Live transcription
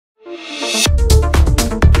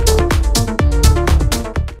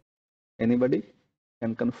Anybody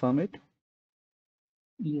can confirm it?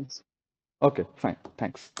 Yes. Okay, fine.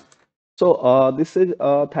 Thanks. So this is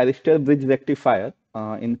a thyristor bridge rectifier.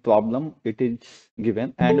 In problem, it is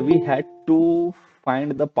given, and we had to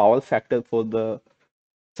find the power factor for the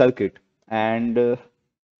circuit. And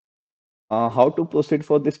how to proceed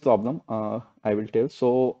for this problem, I will tell.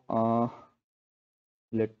 So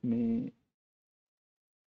let me.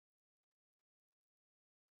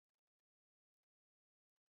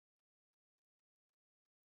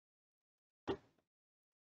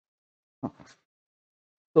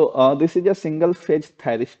 So this is a single phase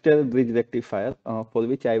thyristor bridge rectifier for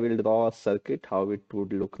which I will draw a circuit, how it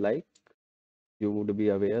would look like. You would be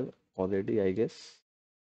aware already, I guess.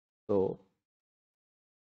 So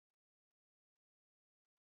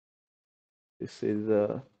this is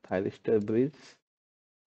a thyristor bridge,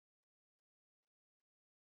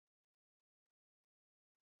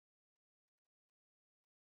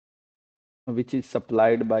 which is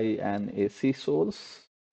supplied by an AC source,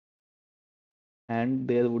 and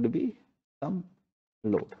there would be some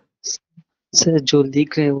load. Sir जो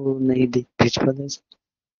लिख रहे हैं वो नहीं दिख भेज पा रहे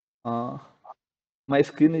sir. My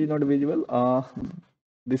screen is not visible.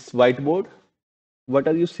 This whiteboard, what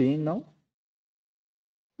are you seeing now?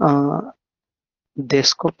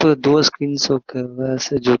 Desktop पर दो स्क्रीन शो कर रहा है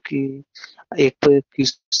सर, जो कि एक पर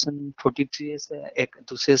क्वेश्चन 43 है सर, एक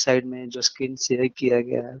दूसरे साइड में जो स्क्रीन शेयर किया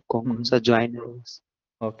गया है कौन कौन सा ज्वाइन है वो।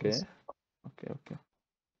 Okay, okay.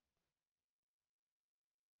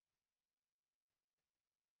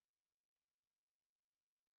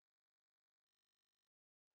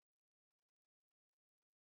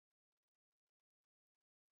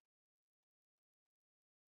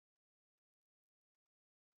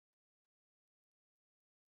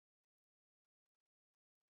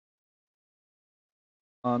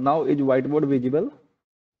 Now is whiteboard visible?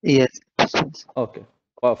 Yes. Okay,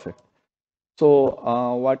 perfect. So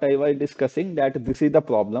what I was discussing that this is the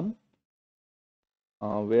problem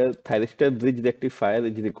where thyristor bridge rectifier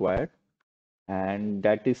is required, and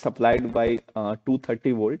that is supplied by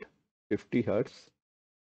 230 volt, 50 hertz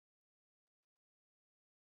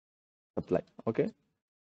supply. Okay,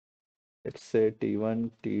 let's say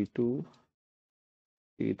T1, T2,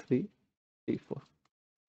 T3, T4.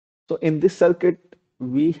 So in this circuit,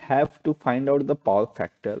 we have to find out the power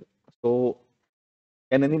factor. So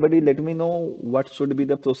can anybody let me know what should be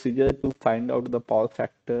the procedure to find out the power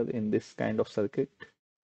factor in this kind of circuit?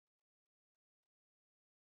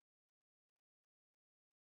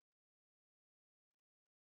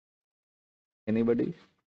 Anybody?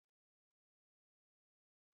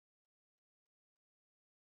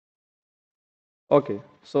 Okay,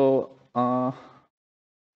 so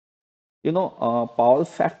power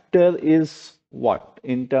factor is what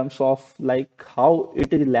in terms of like how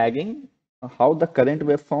it is lagging, how the current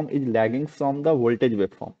waveform is lagging from the voltage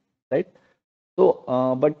waveform, right? So,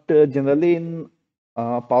 but generally in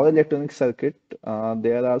power electronic circuit,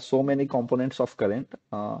 there are so many components of current.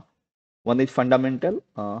 One is fundamental,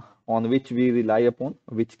 on which we rely upon,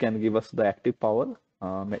 which can give us the active power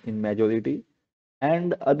in majority.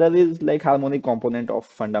 And other is like harmonic component of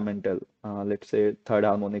fundamental, let's say third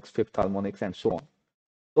harmonics, fifth harmonics, and so on.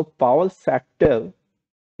 So power factor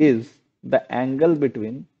is the angle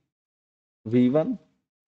between V1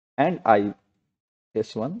 and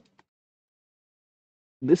IS1.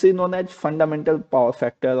 This is known as fundamental power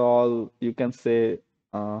factor, or you can say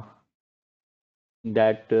uh,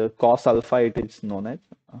 that cos alpha it is known as.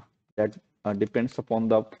 That depends upon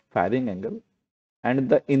the firing angle. And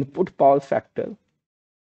the input power factor,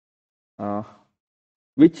 uh,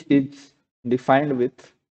 which is defined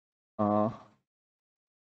with uh,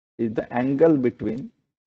 is the angle between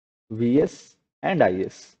Vs and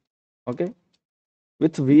Is. Okay,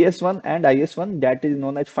 with Vs1 and Is1, that is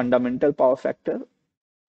known as fundamental power factor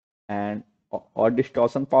and or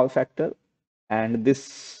distortion power factor, and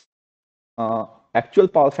this uh, actual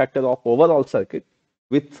power factor of overall circuit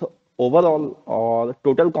with overall or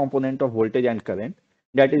total component of voltage and current,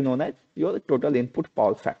 that is known as your total input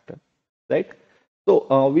power factor, right?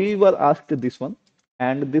 So we were asked this one,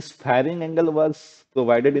 and this firing angle was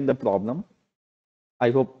provided in the problem. I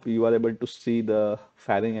hope you are able to see the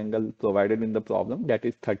firing angle provided in the problem, that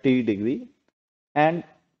is 30 degree. And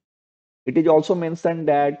it is also mentioned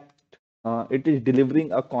that it is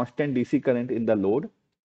delivering a constant DC current in the load,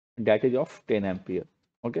 that is of 10 ampere.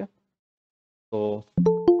 Okay, so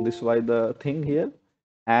this was the thing here.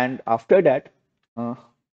 And after that, uh,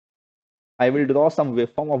 I will draw some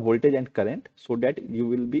waveform of voltage and current so that you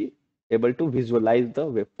will be able to visualize the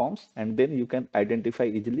waveforms, and then you can identify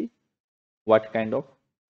easily what kind of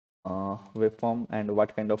waveform and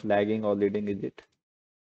what kind of lagging or leading is it?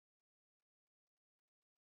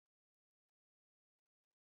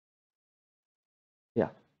 Yeah.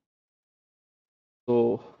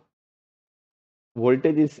 So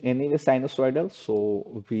voltage is anyway sinusoidal.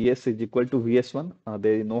 So Vs is equal to Vs1.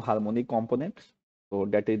 There is no harmonic components. So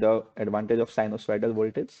that is the advantage of sinusoidal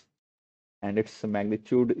voltage. And its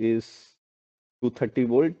magnitude is 230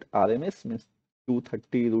 volt RMS, means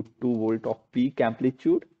 230 root 2 volt of peak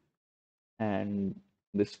amplitude. And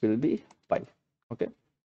this will be pi. Okay.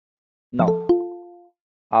 Now,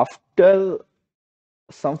 after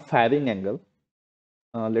some firing angle,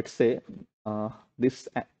 let's say this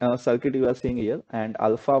circuit you are seeing here, and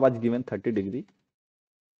alpha was given 30 degree.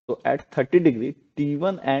 So at 30 degree,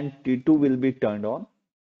 T1 and T2 will be turned on.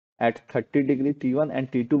 At 30 degree, T1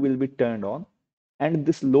 and T2 will be turned on, and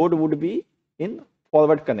this load would be in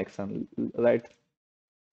forward connection, right?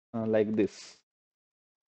 Like this.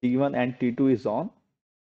 T1 and T2 is on.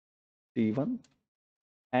 T1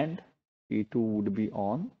 and T2 would be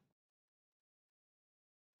on.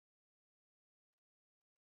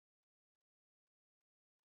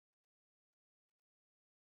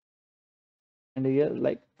 And here,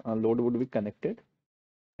 like load would be connected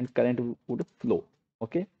and current would flow.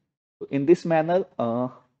 Okay. So in this manner,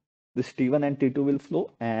 this T1 and T2 will flow,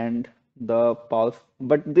 and the power,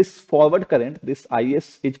 but this forward current, this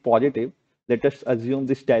IS is positive. Let us assume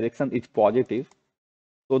this direction is positive.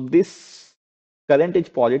 So this current is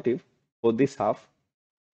positive for this half.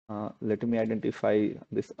 Let me identify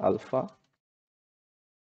this alpha,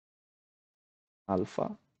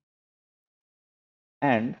 alpha.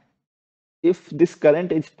 And if this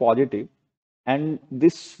current is positive and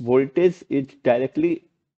this voltage is directly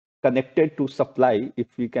connected to supply, if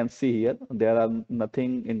we can see here, there are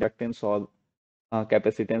nothing inductance or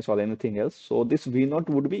capacitance or anything else. So this V naught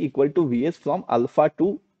would be equal to Vs from alpha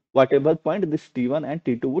to whatever point this T1 and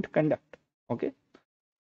T2 would conduct. Okay.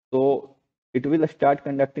 So it will start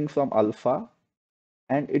conducting from alpha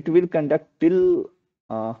and it will conduct till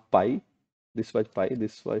pi. This was pi,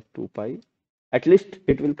 this was 2 pi. At least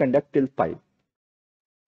it will conduct till pi.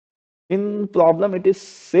 In problem, it is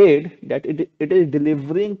said that it is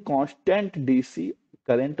delivering constant DC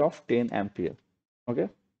current of 10 ampere. Okay.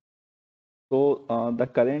 So the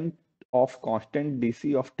current of constant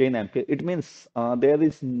DC of 10 ampere, it means there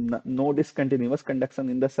is no discontinuous conduction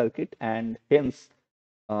in the circuit, and hence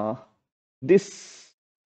uh, this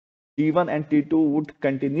T1 and T2 would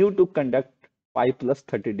continue to conduct pi plus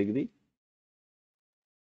 30 degree.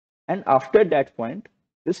 And after that point,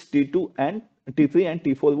 this T2 and T3 and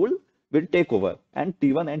T4 will take over, and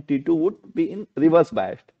T1 and T2 would be in reverse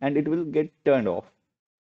biased, and it will get turned off.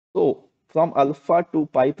 So from alpha to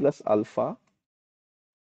pi plus alpha,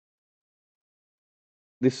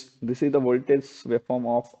 this is the voltage waveform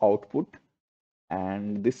of output,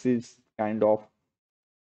 and this is kind of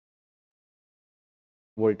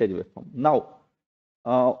voltage waveform. Now,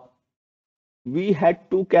 uh, we had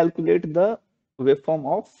to calculate the waveform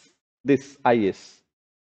of this IS.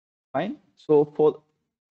 Fine. So for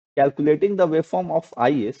calculating the waveform of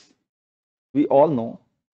IS, we all know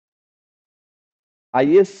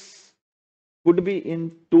IS could be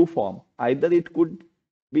in two form. Either it could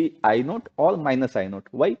be I naught or minus I naught.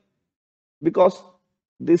 Why? Because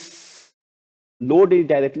this load is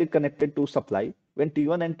directly connected to supply. When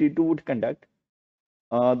T1 and T2 would conduct,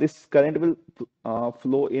 this current will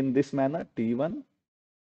flow in this manner, T1,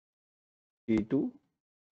 T2,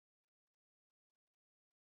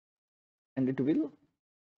 and it will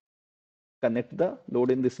connect the load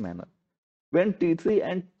in this manner. When T3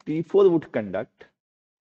 and T4 would conduct,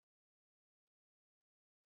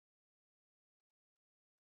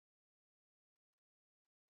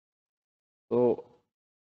 so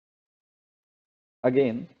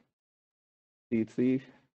again, T3,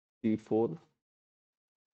 T4,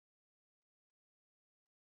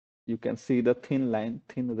 you can see the thin line,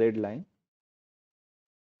 thin red line.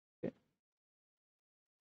 Okay.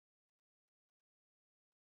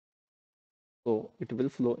 So it will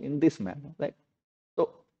flow in this manner, right? So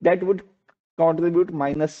that would contribute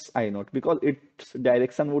minus I naught because its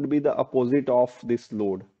direction would be the opposite of this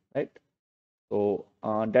load, right? So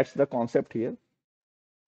that's the concept here.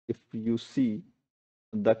 If you see,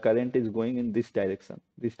 the current is going in this direction,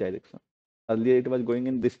 this direction. Earlier it was going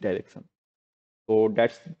in this direction. So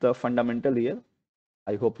that's the fundamental here.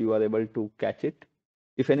 I hope you are able to catch it.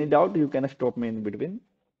 If any doubt, you can stop me in between.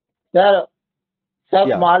 Sir, sir,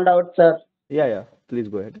 Yeah, small doubt, sir. yeah. Please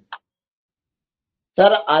go ahead. Sir,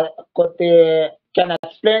 can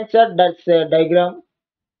explain, sir, that's diagram?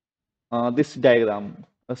 This diagram,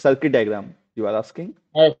 a circuit diagram, you are asking?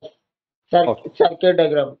 Yes, Okay. circuit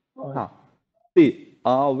diagram. See,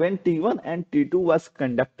 when T1 and T2 was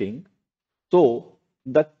conducting, so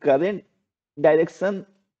the current direction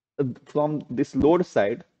from this load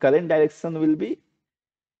side, current direction will be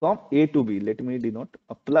from A to B. Let me denote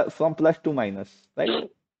from plus to minus, right?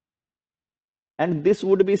 And this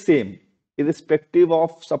would be same, irrespective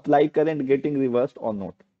of supply current getting reversed or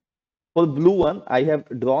not. For blue one, I have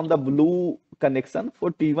drawn the blue connection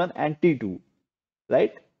for T1 and T2,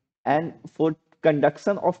 right? And for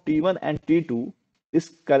conduction of T1 and T2, this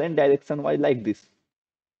current direction was like this.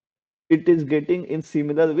 It is getting in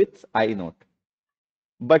similar with I naught.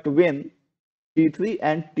 But when T3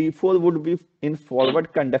 and T4 would be in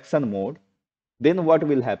forward conduction mode, then what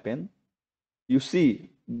will happen? You see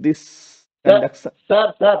this Sir, conduction.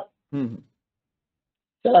 sir, Hmm.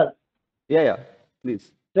 sir, Yeah, yeah,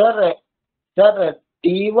 please. sir, sir,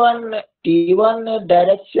 T1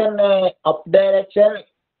 direction, up direction,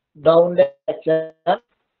 down direction.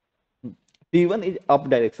 T1 is up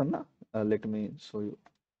direction, na? Let me show you.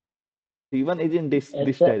 T1 is in this Yes,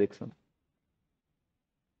 this sir. direction.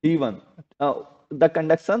 T1. The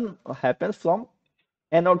conduction happens from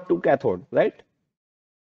anode to cathode, right?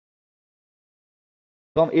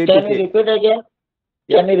 From A to Can you K. repeat again?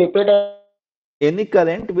 Yeah. Can you repeat Any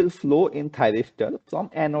current will flow in thyristor from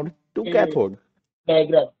anode to cathode.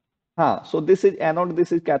 diagram? So this is anode,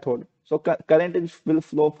 this is cathode. So current will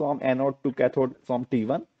flow from anode to cathode from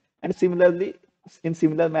T1 and similarly in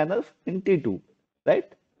similar manner in T2,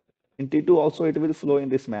 right? In T2 also it will flow in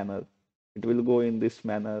this manner. It will go in this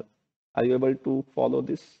manner. Are you able to follow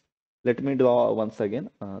this? Let me draw once again.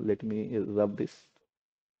 Let me rub this.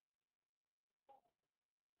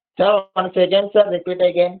 Sir, 1 second, sir. Repeat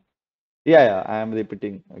again. Yeah, yeah, I am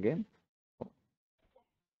repeating again.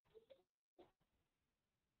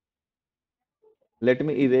 Let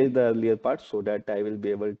me erase the earlier part so that I will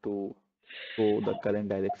be able to show the current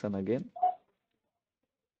direction again.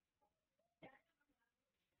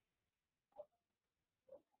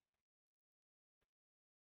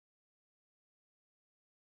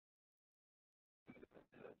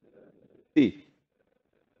 See,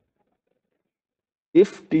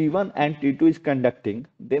 if T1 and T2 is conducting,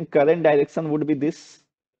 then current direction would be this.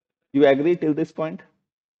 You agree till this point?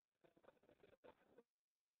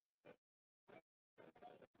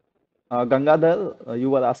 Gangadhar, you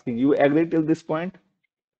were asking, you agree till this point?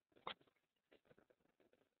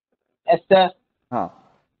 Yes, sir. Huh.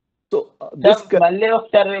 So Sir, మళ్ళీ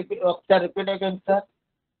ఒకసారి repeat again, sir.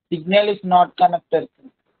 Signal is not connected.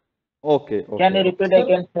 okay, Can okay, you okay. repeat Sir,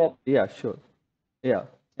 again, sir? Yeah, sure. Yeah.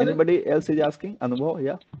 sir, Anybody else is asking? Anubhav,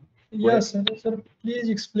 yeah, go ahead. yes, sir. Please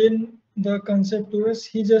explain the concept to us.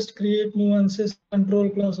 He just create nuances control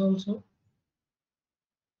class also.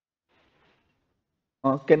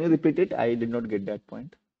 Can you repeat it? I did not get that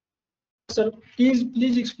point. Sir,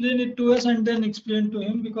 please explain it to us and then explain to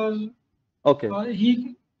him because Okay.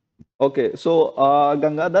 he Okay. So,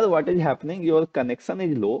 Gangadhar, what is happening? Your connection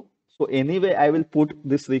is low. So anyway, I will put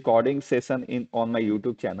this recording session in on my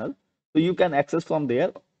YouTube channel. So you can access from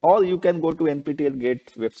there, or you can go to NPTEL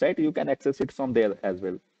Gate website. You can access it from there as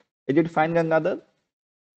well. Is it fine, Gangadhar?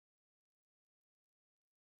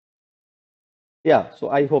 Yeah. So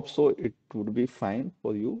I hope so. It would be fine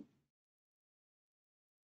for you.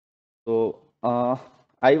 So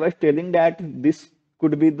I was telling that this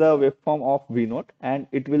could be the waveform of V naught, and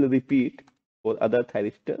it will repeat for other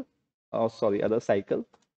thyristor, or sorry, other cycle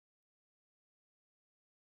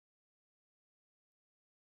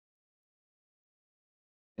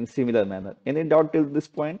in similar manner. Any doubt till this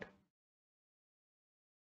point?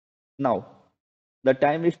 Now, the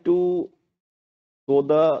time is to show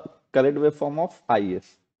the current waveform of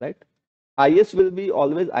IS, right? IS will be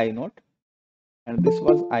always I naught, and this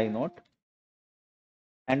was I naught.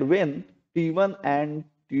 And when T1 and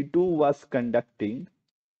T2 was conducting,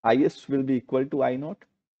 IS will be equal to I naught,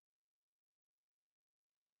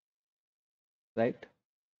 right?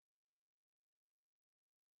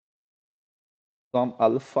 From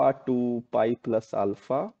alpha to pi plus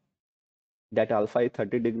alpha, that alpha is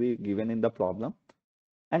 30 degree given in the problem.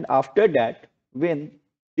 And after that, when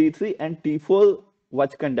T3 and T4 was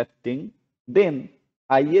conducting, then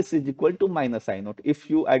IS is equal to minus I naught. If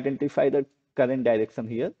you identify the current direction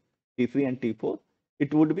here, T3 and T4,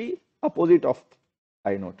 it would be opposite of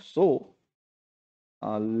I naught. So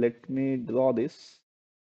let me draw this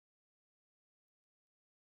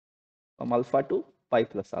from alpha to pi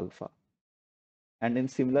plus alpha, and in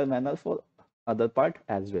similar manner for other part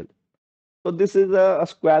as well. So this is a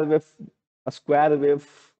square wave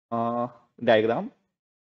diagram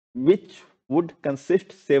which would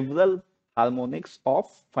consist several harmonics of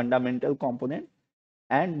fundamental component,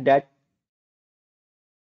 and that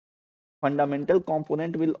fundamental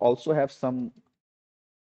component will also have some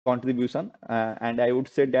contribution, and I would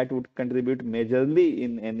say that would contribute majorly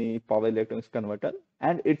in any power electronics converter,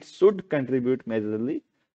 and it should contribute majorly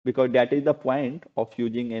because that is the point of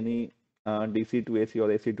using any DC to AC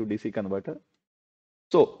or AC to DC converter.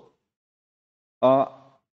 So, uh,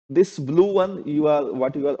 this blue one,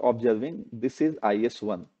 what you are observing, this is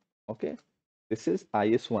IS1. Okay, this is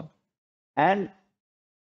IS1, and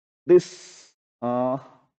this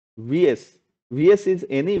VS, VS is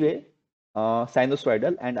anyway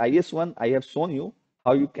sinusoidal, and IS1 I have shown you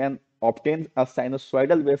how you can obtain a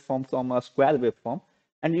sinusoidal waveform from a square waveform,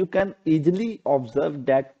 and you can easily observe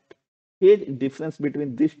that phase difference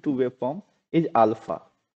between these two waveforms is alpha,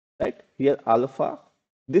 right? Here alpha,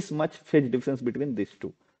 this much phase difference between these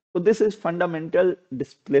two. So this is fundamental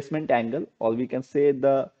displacement angle, or we can say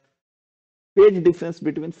the phase difference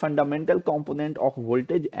between fundamental component of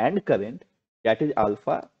voltage and current, that is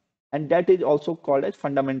alpha, and that is also called as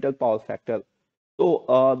fundamental power factor.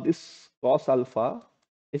 So this cos alpha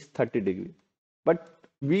is 30 degree, but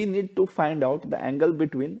we need to find out the angle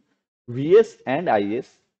between Vs and Is,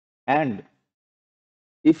 and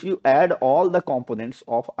if you add all the components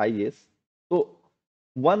of Is, so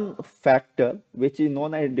one factor which is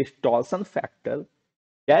known as distortion factor,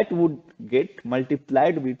 that would get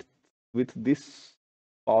multiplied with this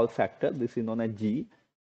power factor. This is known as G,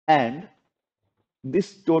 and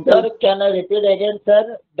this total. Sir, can I repeat again,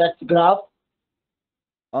 sir? That's graph.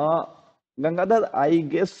 Uh, Gangadhar, I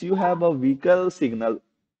guess you have a weaker signal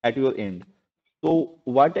at your end. So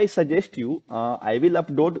what I suggest you, I will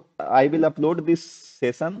upload this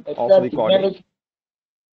session Yes, of sir. Signal recording. is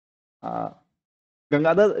Uh,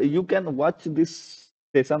 Gangadhar, you can watch this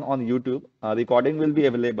session on YouTube. Recording will be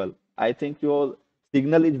available. I think your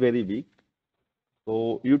signal is very weak.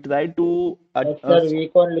 So you try to, yes, sir.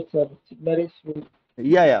 Weak only, sir. Signal is weak.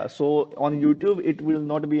 yeah. So on YouTube, it will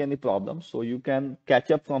not be any problem. So you can catch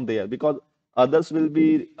up from there because others will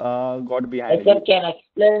be got Yes, behind sir. you. Can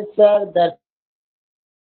explain, sir, that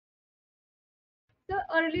So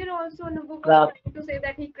earlier also Nubuk was graph. trying to say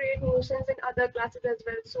that he create motions in other classes as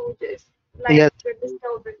well. So just like Yes. with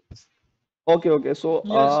disturbance. Okay. So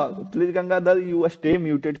Yes. please Gangadhar, you stay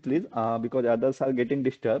muted, please, because others are getting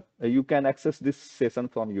disturbed. You can access this session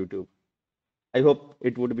from YouTube. I hope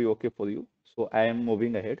it would be okay for you. So I am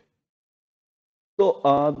moving ahead. So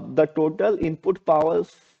the total input power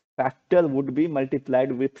factor would be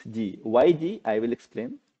multiplied with G. Why G? I will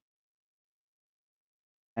explain.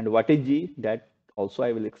 And what is G? That also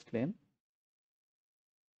I will explain.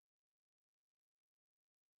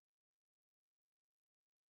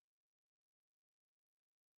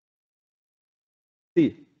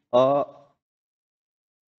 See,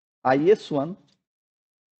 IS1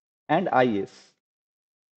 and IS,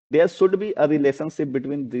 there should be a relationship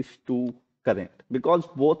between these two current because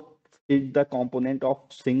both is the component of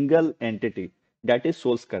single entity, that is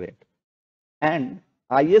source current, and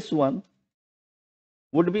IS1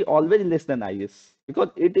 would be always less than Is because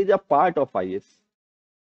it is a part of Is.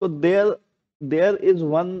 So there is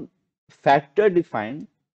one factor defined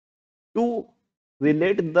to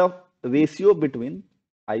relate the ratio between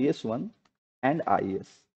Is1 and Is,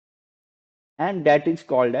 and that is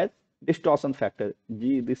called as distortion factor.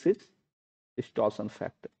 G, this is distortion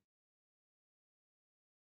factor.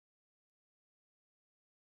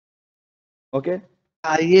 Okay.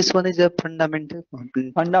 IS1 is a fundamental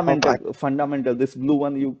component of I. Fundamental. This blue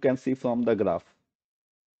one you can see from the graph,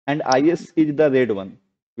 and Is is the red one,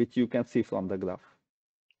 which you can see from the graph.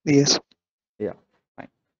 Yes. Yeah, fine.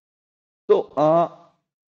 So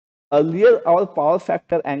earlier our power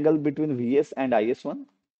factor angle between Vs and Is1.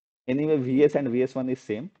 Anyway, Vs and Vs1 is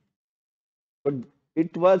same, but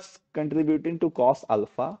it was contributing to cos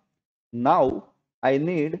alpha. Now I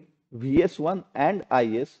need Vs1 and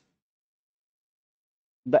Is.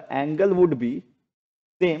 The angle would be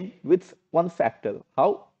same with one factor.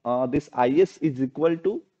 How? This Is is equal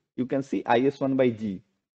to, you can see Is1 by G,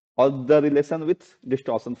 or the relation with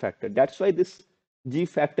distortion factor. That's why this G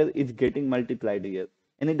factor is getting multiplied here.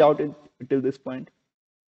 Any doubt till this point?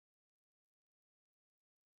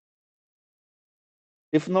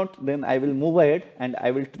 If not, then I will move ahead and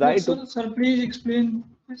I will try Yes, to. sir. Sir, please explain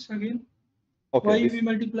this again. Okay, Why this. we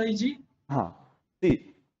multiply G?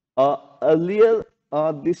 See, earlier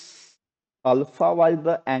this alpha was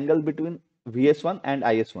the angle between Vs1 and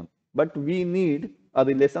Is1, but we need a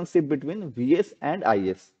relationship between Vs and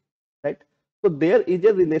Is, right? So there is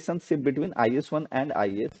a relationship between Is1 and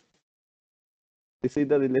Is. This is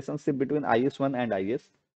the relationship between Is1 and Is.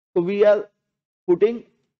 So putting,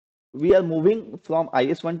 we are moving from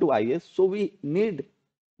Is1 to Is. So we need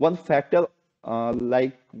one factor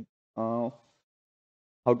like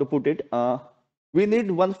how to put it? We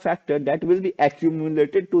need one factor that will be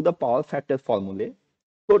accumulated to the power factor formula.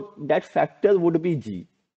 So that factor would be G.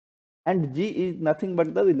 And G is nothing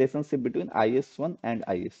but the relationship between IS1 and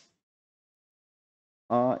IS.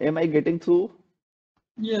 Am I getting through?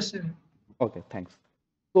 Yes, sir. Okay, thanks.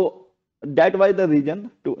 So that was the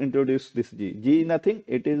reason to introduce this G. G is nothing,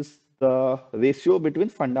 it is the ratio between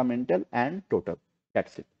fundamental and total.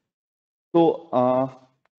 That's it. So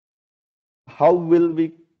how will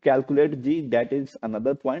we calculate G? That is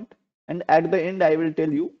another point. And at the end, I will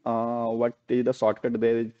tell you what is the shortcut.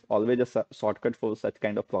 There is always a shortcut for such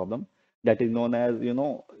kind of problem that is known as,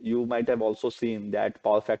 you might have also seen that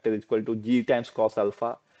power factor is equal to G times cos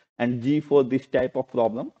alpha. And G for this type of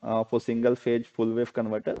problem, for single phase full wave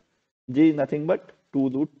converter, G is nothing but 2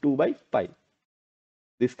 root 2 by pi.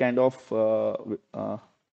 This kind of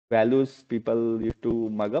values people used to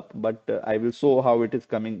mug up, but I will show how it is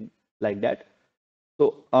coming like that.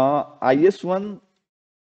 So IS1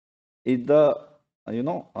 is the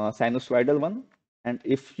sinusoidal one, and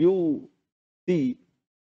if you see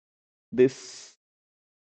this,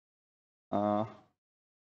 how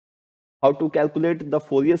to calculate the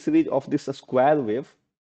Fourier series of this square wave.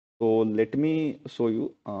 So let me show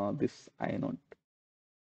you this I naught.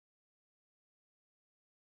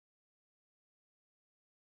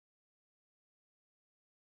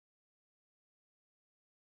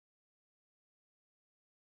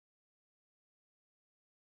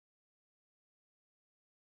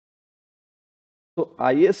 So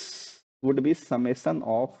IS would be summation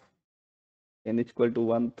of n is equal to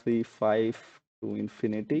 135 to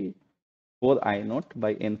infinity 4 I naught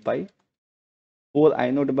by n pi 4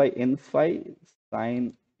 I naught by n phi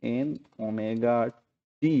sine n omega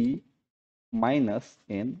t minus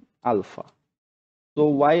n alpha. So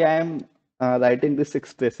why I am writing this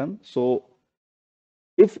expression? So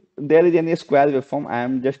if there is any square waveform, I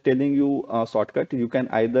am just telling you a shortcut. You can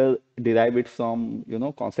either derive it from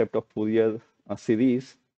concept of Fourier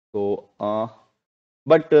series. So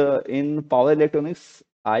but in power electronics,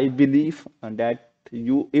 I believe that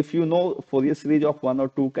if you know Fourier series of one or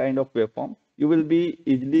two kind of waveform, you will be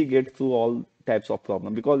easily get through all types of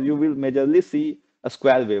problem because you will majorly see a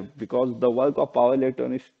square wave because the work of power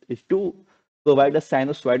electronics is to provide a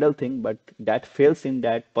sinusoidal thing, but that fails in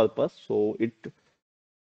that purpose. So it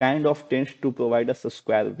kind of tends to provide us a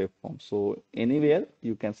square waveform. So anywhere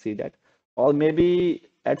you can see that, or maybe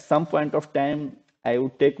at some point of time, I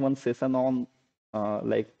would take one session on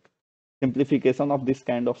like simplification of this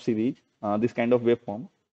kind of series, this kind of waveform,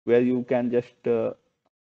 where you can just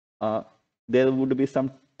uh, there would be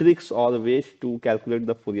some tricks or ways to calculate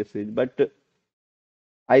the Fourier series. But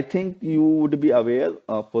I think you would be aware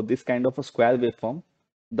for this kind of a square waveform,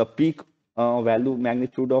 the peak value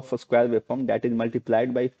magnitude of a square waveform that is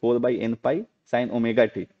multiplied by 4 by n pi sine omega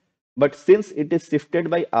t. But since it is shifted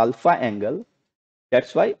by alpha angle,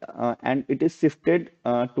 that's why, and it is shifted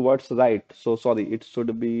towards right. So sorry, it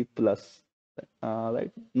should be plus,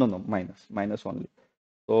 right? No, no, minus only.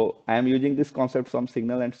 So I am using this concept from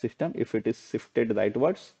signal and system. If it is shifted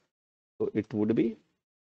rightwards, so it would be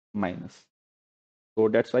minus. So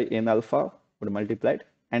that's why n alpha would multiplied.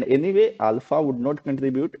 And anyway, alpha would not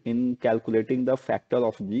contribute in calculating the factor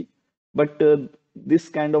of G. But this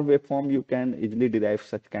kind of waveform, you can easily derive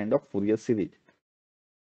such kind of Fourier series.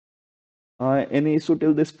 Any issue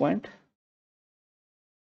till this point?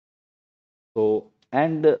 So,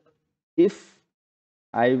 and if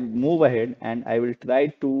I move ahead and I will try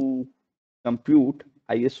to compute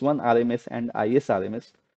IS1 RMS and IS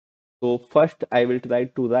RMS. So first I will try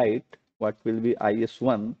to write what will be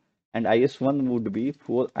IS1, and IS1 would be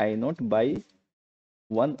 4 I naught by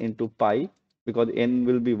 1 into pi because n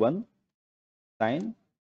will be 1 sine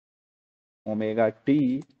omega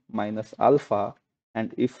t minus alpha.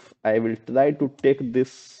 And if I will try to take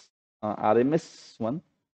this RMS one,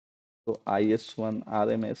 so IS1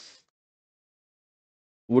 RMS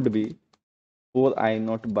would be 4 I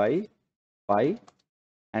naught by pi,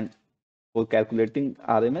 and for calculating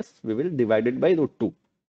RMS, we will divide it by root 2.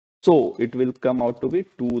 So it will come out to be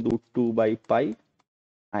 2 root 2 by pi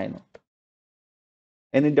I naught.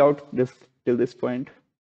 Any doubt this till this point?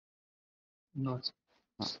 No.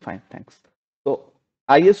 Fine, thanks. So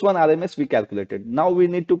IS1 RMS we calculated. Now we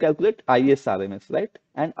need to calculate IS RMS, right?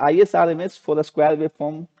 And IS RMS for the square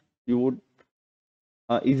waveform, you would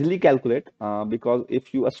easily calculate because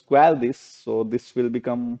if you square this, so this will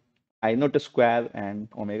become I naught square and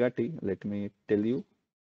omega t. Let me tell you,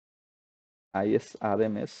 IS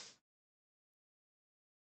RMS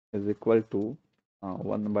is equal to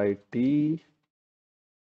 1 by t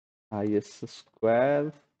IS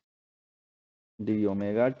square d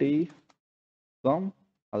omega t from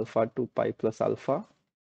alpha to pi plus alpha.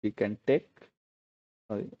 We can take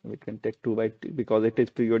 2 by t because it is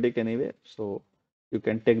periodic anyway. So you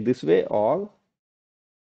can take this way, or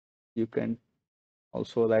you can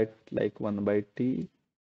also write like 1 by t.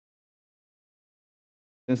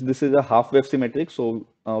 Since this is a half wave symmetric, so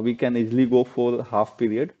we can easily go for half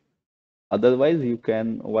period. Otherwise, you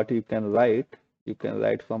can you can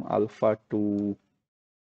write from alpha to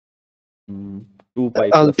 2 pi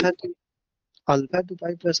plus. Alpha to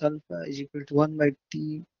pi plus alpha is equal to 1 by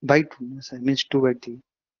t by 2. So it means 2 by t.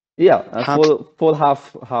 Yeah, Half for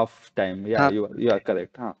half time. Yeah, half. you are Okay.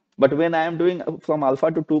 correct. Huh? But when I am doing from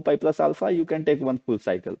alpha to 2 pi plus alpha, you can take one full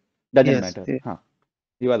cycle. Doesn't Yes. matter. Yeah. Huh?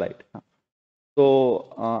 You are right. Huh?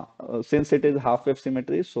 So since it is half wave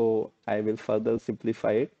symmetry, so I will further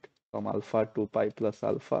simplify it from alpha to pi plus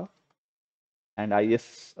alpha and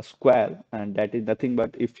is a square, and that is nothing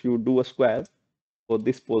but if you do a square for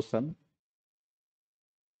this portion,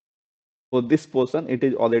 it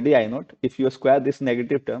is already I naught. If you square this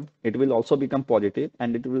negative term, it will also become positive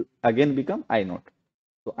and it will again become I naught.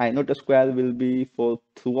 So I naught square will be for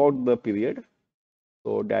throughout the period.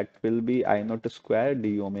 So that will be I naught square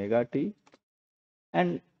d omega t.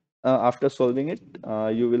 And after solving it,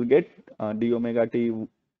 you will get d omega t.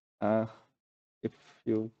 Uh, if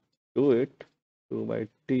you do it, 2 by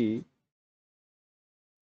t,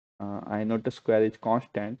 I naught square is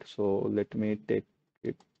constant. So let me take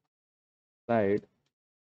it side.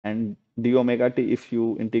 And d omega t, if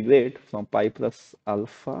you integrate from pi plus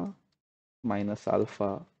alpha minus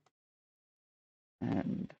alpha,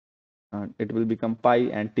 and it will become pi,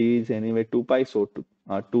 and t is anyway 2 pi, so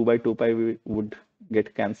 2 by 2 pi would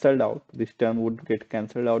get cancelled out. This term would get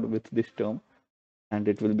cancelled out with this term, and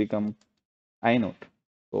it will become I naught.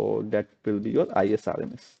 So that will be your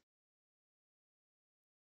ISRMS.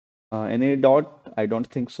 Any doubt? I don't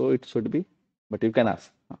think so. It should be, but you can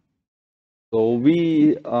ask. So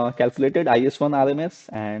we calculated IS1 RMS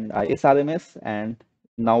and ISRMS, and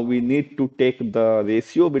now we need to take the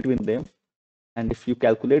ratio between them. And if you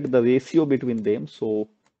calculate the ratio between them, so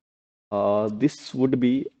this would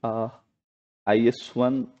be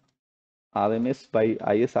IS1 RMS by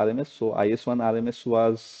ISRMS. So IS1 RMS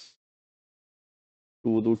was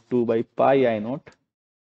 2 root 2 by pi I naught,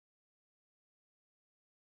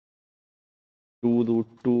 2 root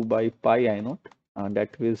 2 by pi I naught.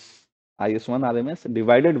 That is IS1 RMS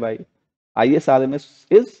divided by ISRMS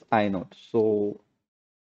is I naught. So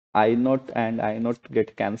I naught and I naught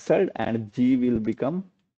get cancelled, and G will become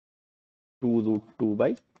 2 root 2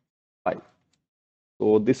 by pi.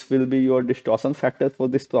 So this will be your distortion factor for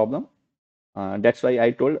this problem. That's why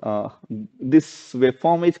I told this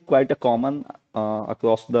waveform is quite a common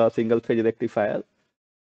across the single phase rectifier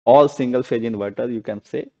or single phase inverter, you can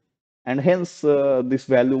say. And hence this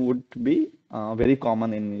value would be very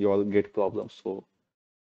common in your gate problem. So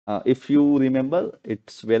if you remember,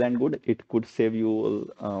 it's well and good. It could save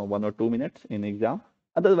you 1 or 2 minutes in exam.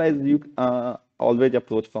 Otherwise, you always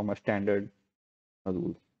approach from a standard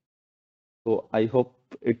rule. So I hope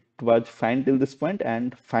it was fine till this point,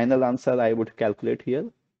 and final answer I would calculate here.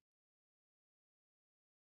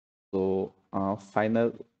 So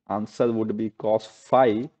final answer would be cos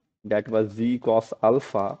phi, that was g cos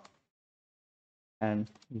alpha, and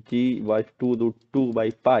g was 2 root 2 by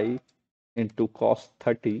pi into cos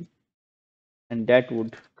 30, and that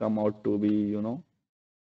would come out to be,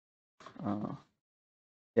 uh,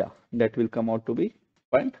 yeah, that will come out to be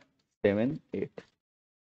 0.78.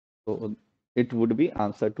 So it would be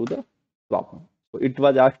answer to the problem. So it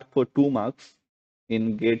was asked for 2 marks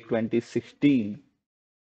in GATE 2016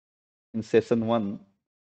 in session 1.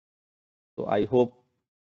 So I hope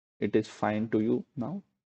it is fine to you now.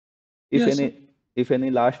 If Yes, any if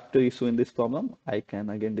any last issue in this problem, I can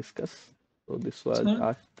again discuss. So this was sir.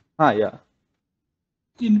 asked. Yeah.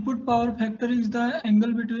 Input power factor is the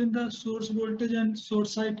angle between the source voltage and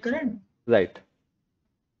source side current. Right.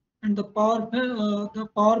 And the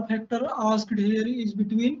power factor asked here is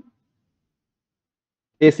between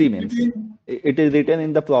AC means. between It is written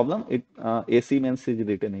in the problem. AC means is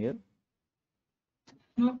written here.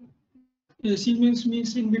 uh, AC means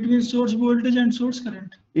in between source voltage and source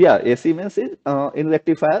current. Yeah, AC means is in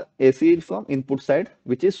rectifier. AC is from input side,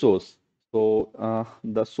 which is source. So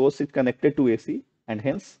the source is connected to AC, and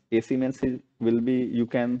hence AC means will be, you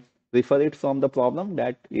can refer it from the problem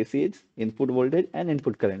that AC is input voltage and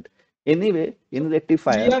input current. Anyway, in We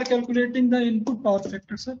rectifier, are calculating the input power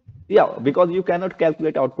factor, sir. yeah, because you cannot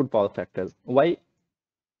calculate output power factor. Why?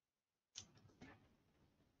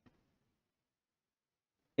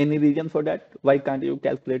 Any reason for that? Why can't you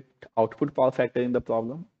calculate output power factor in the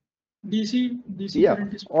problem? DC Yeah,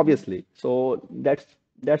 current is obviously. So that's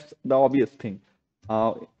the obvious thing.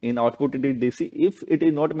 In output it is DC. If it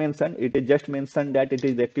is not mentioned, it is just mentioned that it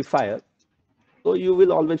is rectifier. So you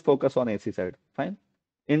will always focus on AC side. Fine.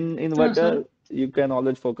 In sir. inverter, you can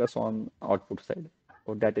always focus on output side.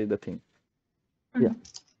 So that is the thing. Yeah.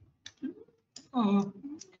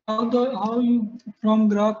 And uh, how you from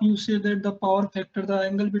graph you say that the power factor, the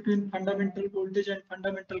angle between fundamental voltage and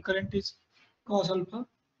fundamental current is cos alpha.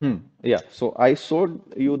 Yeah. So I showed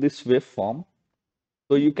you this waveform.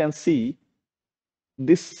 So you can see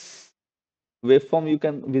this waveform you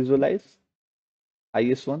can visualize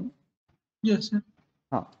IS1. Yes, sir.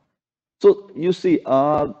 Huh. So you see,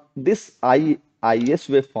 this IS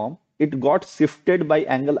waveform, it got shifted by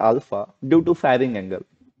angle alpha due to firing angle,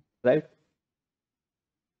 right?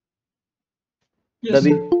 The, Yes,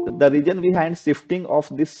 re sir. the reason behind shifting of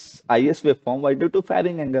this IS waveform was due to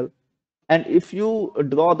firing angle. And if you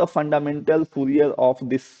draw the fundamental Fourier of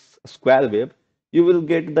this square wave, you will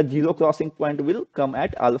get the zero crossing point will come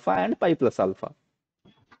at alpha and pi plus alpha.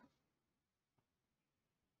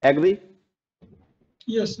 Agree?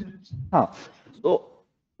 Yes, sir. Huh. So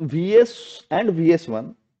Vs and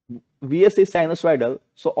Vs1, Vs is sinusoidal,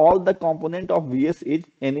 so all the component of Vs is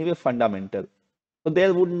anyway fundamental. So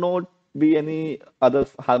there would not be any other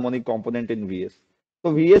harmonic component in Vs.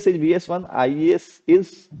 So Vs is Vs1, Is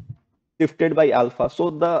is shifted by alpha. So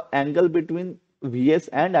the angle between Vs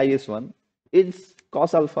and Is1 is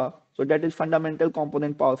cos alpha. So that is fundamental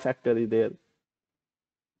component power factor is there.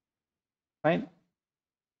 Fine.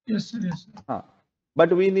 Yes, sir. Yes, sir. Huh.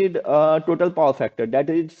 But we need a total power factor, that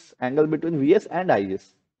is angle between Vs and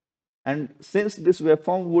Is. And since this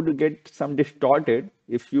waveform would get some distorted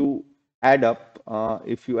if you add up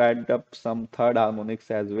some third harmonics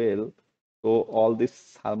as well, so all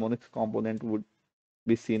this harmonics component would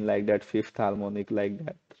be seen like that, fifth harmonic like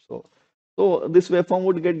that. So this waveform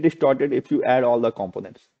would get distorted if you add all the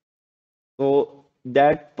components. So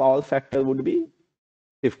that power factor would be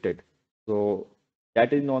shifted. So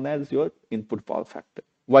that is known as your input power factor.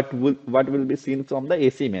 What will be seen from the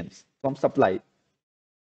AC mains, from supply,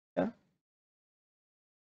 yeah,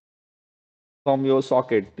 from your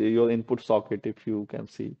socket, your input socket, if you can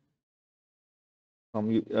see.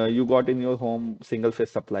 You got in your home single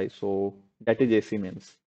phase supply, so that is AC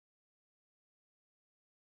mains.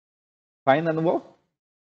 Fine, Anubhav?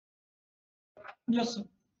 Yes, sir.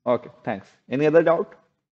 Okay, thanks. Any other doubt?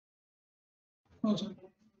 No, sir.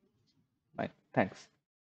 Fine, thanks.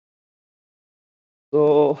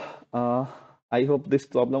 So, uh, I hope this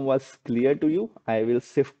problem was clear to you. I will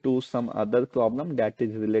shift to some other problem that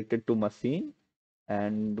is related to machine.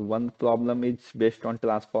 And one problem is based on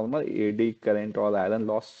transformer, AD current or iron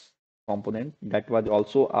loss component that was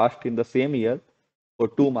also asked in the same year for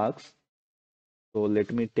 2 marks. So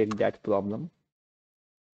let me take that problem.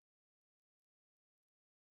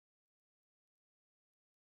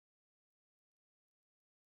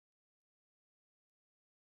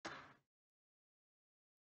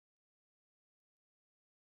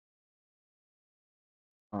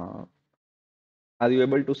 Uh, are you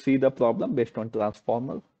able to see the problem based on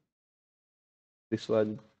transformer? This was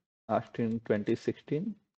asked in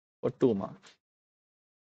 2016 for 2 marks.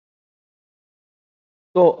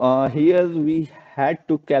 So here we had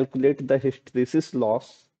to calculate the hysteresis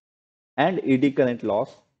loss and ED current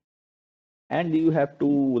loss, and you have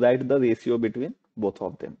to write the ratio between both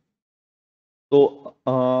of them. So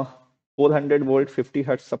 400 volt 50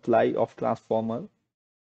 hertz supply of transformer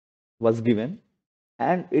was given,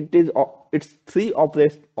 and it's three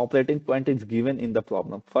operating point is given in the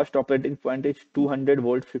problem. First operating point is 200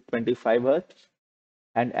 volt 25 hertz,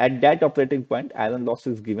 and at that operating point iron loss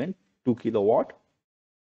is given 2 kilowatt.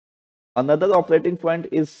 Another operating point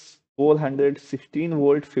is 416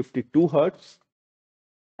 volt 52 hertz,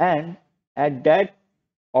 and at that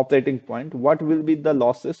operating point what will be the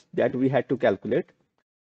losses that we had to calculate.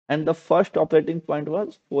 And the first operating point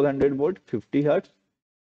was 400 volt 50 hertz,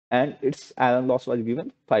 and its iron loss was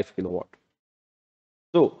given 5 kilowatt.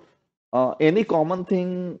 So any common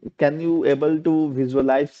thing, can you able to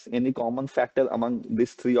visualize any common factor among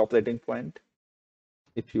these three operating point,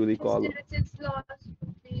 if you recall? Hysteresis loss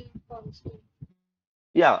would be constant.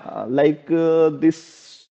 Yeah,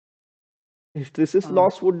 this hysteresis Uh,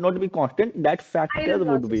 loss would not be constant. That factor Iron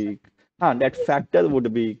would losses, sir. be, that factor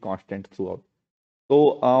would be constant throughout.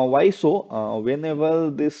 So why so? Whenever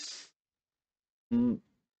this mm,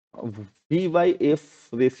 V/F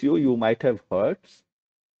ratio you might have heard.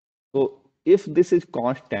 So if this is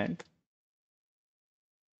constant,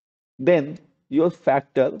 then your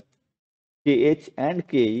factor KH and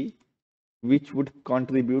KE, which would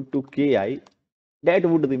contribute to KI, that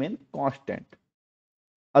would remain constant.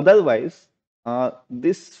 Otherwise,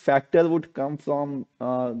 this factor would come from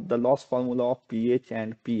the loss formula of pH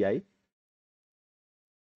and Pi.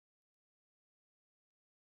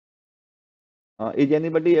 Is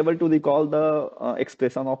anybody able to recall the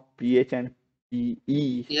expression of pH and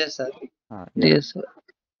PE? Yes, sir. Yeah. Yes, sir.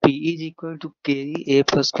 P is equal to K A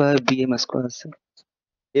plus square BM square, sir.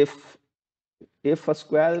 If a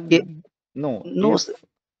square, A, no, no, sir.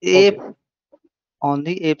 if, A okay,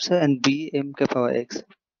 only A, sir, and B M के power x.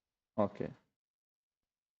 okay.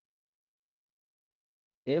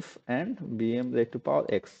 F and Bm raised to power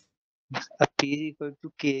x. P is equal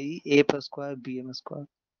to K A plus square BM square.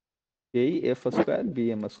 K F square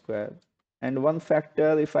Bm square. And one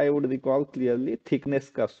factor, if I would recall clearly, thickness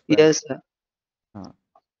का square. Yes, sir. हाँ.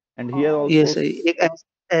 And here also, yes, sir. एक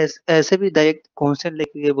ऐसे भी direct constant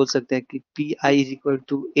लेके ये बोल सकते हैं कि P I is equal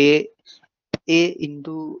to A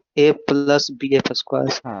into A plus B F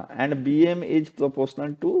square. and Bm is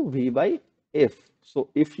proportional to V by F. So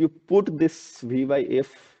if you put this V by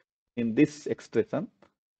F in this expression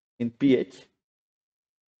in pH,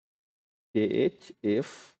 KH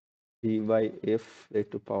F V by F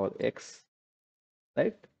raised to power x,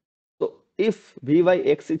 right? So if V by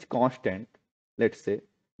X is constant, let's say,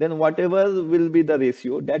 then whatever will be the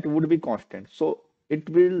ratio, that would be constant. So it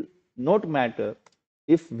will not matter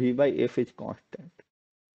if V by F is constant.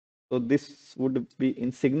 So this would be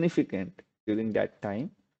insignificant during that time.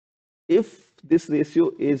 If this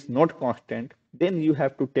ratio is not constant, then you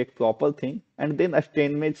have to take proper thing, and then a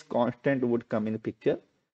Steinmetz constant would come in picture.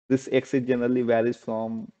 This X is generally varies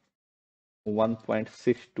from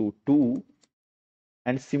 1.6 to 2.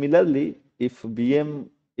 And similarly, if Bm,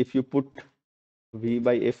 if you put V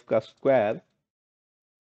by F ka square,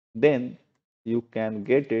 then you can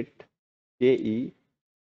get it Ke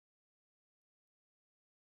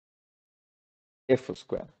F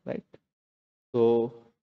square, right? So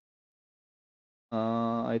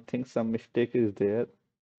I think some mistake is there.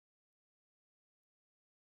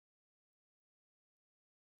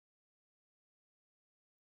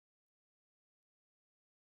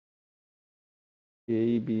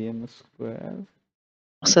 Ke Bm square.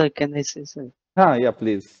 Sir can I से sir? Yeah,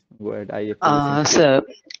 please go ahead. I actually simply.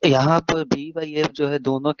 Sir यहाँ पर B by F जो है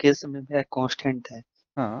दोनों case में constant है.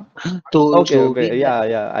 हाँ. तो Okay, जो भी okay.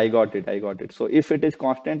 Yeah, I got it. So if it is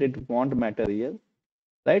constant, it won't matter here,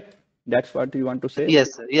 right? That's what you want to say?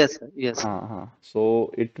 Yes sir, yes sir, yes.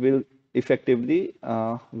 So it will effectively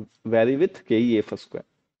vary with KEF square.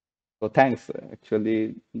 So thanks.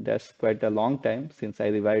 Actually, that's quite a long time since I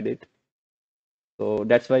revised it. So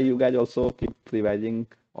that's why you guys also keep revising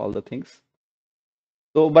all the things.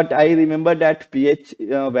 So, but I remember that pH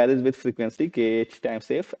varies with frequency, KH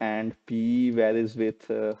times F, and P varies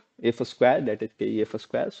with F square, that is KEF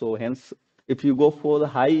square. So hence, if you go for the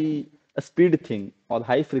high speed thing or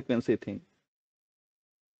high frequency thing,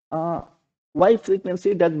 why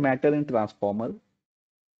frequency does matter in transformer?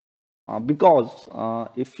 Because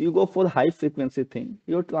if you go for high frequency thing,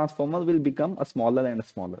 your transformer will become a smaller and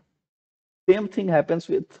smaller. Same thing happens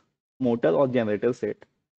with motor or generator set.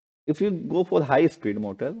 If you go for high speed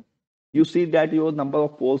motor, you see that your number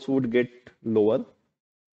of poles would get lower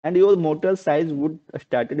and your motor size would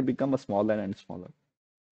start to become smaller and smaller.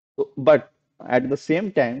 So, but at the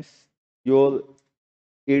same times, your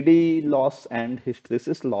AD loss and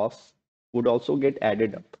hysteresis loss would also get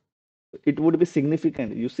added up. It would be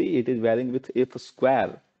significant. You see, it is varying with F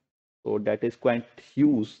square. So that is quite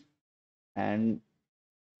huge. And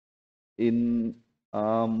in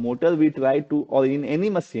motor, we try to, or in any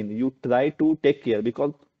machine, you try to take care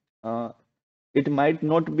because it might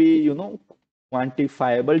not be,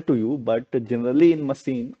 quantifiable to you, but generally in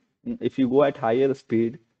machine, if you go at higher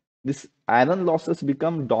speed, this iron losses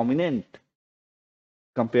become dominant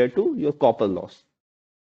compared to your copper loss.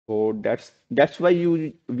 So that's why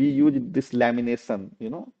we use this lamination,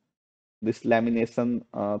 this lamination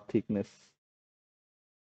thickness.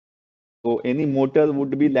 So any motor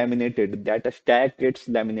would be laminated. That a stack gets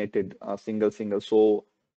laminated, single. So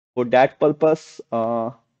for that purpose,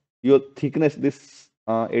 your thickness, this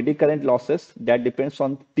eddy current losses, that depends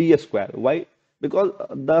on T square. Why? Because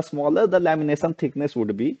the smaller the lamination thickness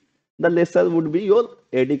would be, the lesser would be your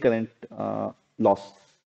eddy current loss.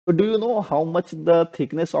 So do you know how much the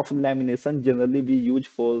thickness of lamination generally we use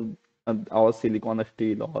for our silicon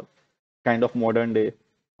steel or kind of modern day?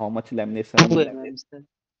 How much 2 lamination? mm sir.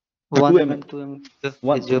 2 1 mm, mm 2 mm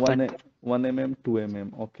one, 0. one, 1 mm, 2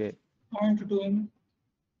 mm. Okay. 0.2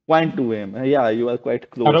 0.2 mm. Yeah, you are quite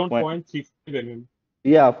close. Around 0.35 mm.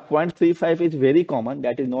 Yeah, 0.35 is very common.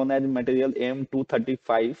 That is known as material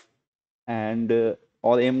M235. And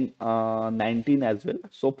or M19 as well.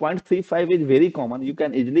 So 0.35 is very common. You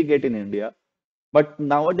can easily get in India. But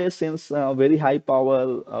nowadays, since very high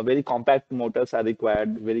power, very compact motors are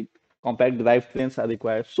required, very compact drivetrains are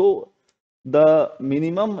required, so the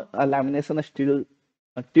minimum lamination steel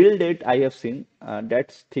till date I have seen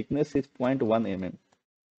that thickness is 0.1 mm.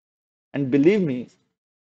 And believe me,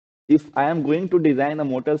 if I am going to design a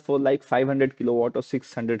motor for like 500 kilowatt or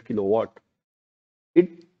 600 kilowatt,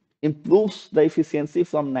 it improves the efficiency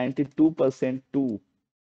from 92% to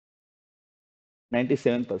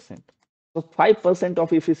 97%. So 5%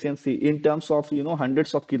 of efficiency in terms of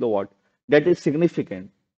hundreds of kilowatt, that is significant.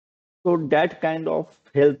 So that kind of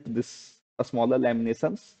help this smaller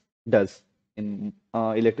laminations does in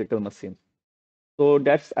electrical machine. So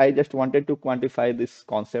that's I just wanted to quantify this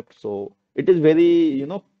concept. So it is very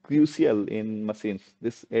crucial in machines,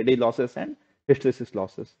 this eddy losses and hysteresis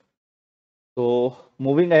losses. So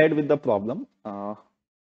moving ahead with the problem,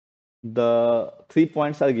 the 3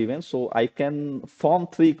 points are given. So I can form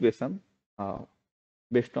three equations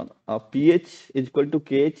based on pH is equal to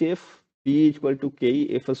KHF, P is equal to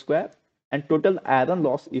KEF square, and total iron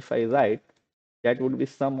loss, if I write, that would be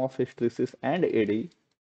sum of hysteresis and eddy.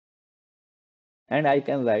 And I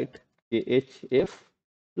can write KHF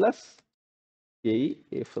plus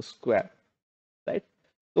KEF square, right?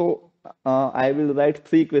 So I will write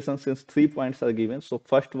three equations since 3 points are given. So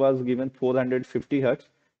first was given 450 hertz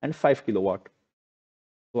and 5 kilowatt.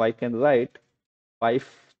 So I can write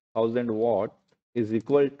 5000 watt is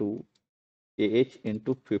equal to KH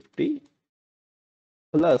into 50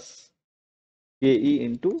 plus KE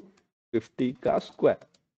into 50 ka square.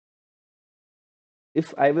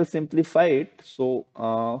 If I will simplify it, so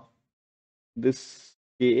this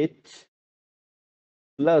KH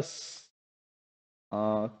plus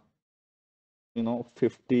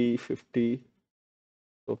 50 50,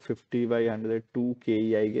 so 50 by 100 2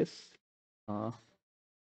 KE, I guess. But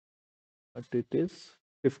it is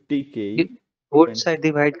 50 ये KE. Both side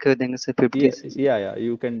divide कर देंगे sir 50 से Yeah,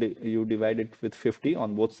 you can you divide it with 50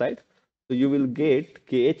 on both sides. So you will get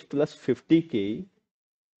KH plus 50 KE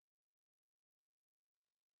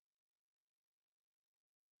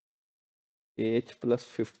KH plus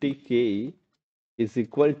 50 KE is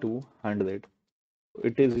equal to 100.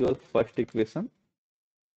 It is your first equation.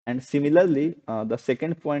 And similarly, the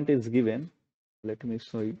second point is given. Let me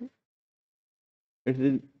show you. It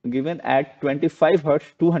is given at 25 hertz,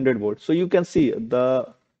 200 volts. So you can see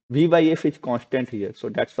the V by F is constant here. So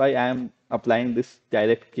that's why I am applying this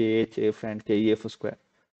direct KHF and KEF square.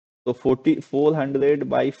 So 400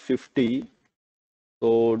 by 50.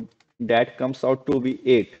 So that comes out to be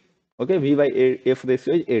 8. Okay, V by F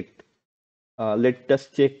ratio is 8. Let us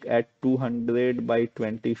check at 200 by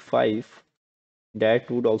 25.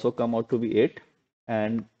 That would also come out to be 8.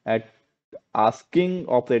 And at asking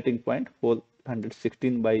operating point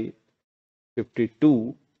 416 by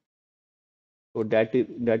 52, so that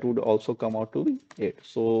would also come out to be 8.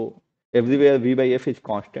 So everywhere V by F is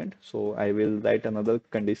constant. So I will write another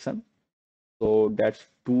condition. So that's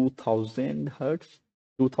 2000 hertz,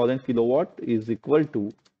 2000 kilowatt is equal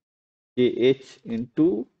to KH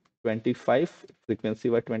into 25 frequency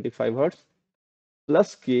by 25 hertz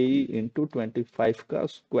plus KE into 25 ka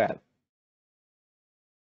square.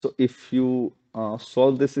 So if you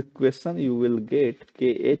solve this equation, you will get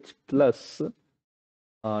KH plus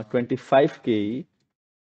 25 KE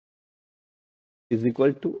is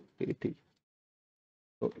equal to 80.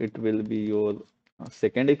 So it will be your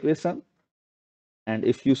second equation. And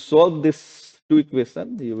if you solve this two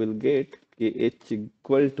equations, you will get KH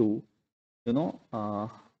equal to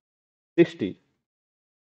 60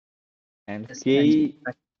 and KE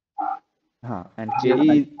and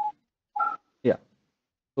KE yeah.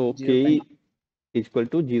 So KE is equal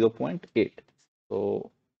to 0.8.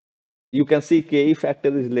 So you can see KE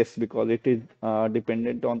factor is less because it is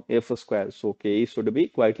dependent on F square. So KE should be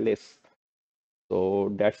quite less. So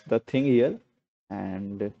that's the thing here.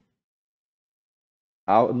 And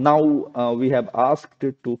now we have asked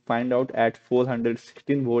to find out at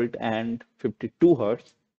 416 volt and 52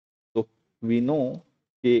 hertz. So we know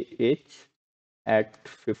KH at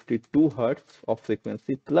 52 hertz of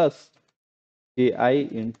frequency plus KI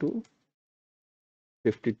into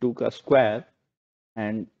 52 ka square,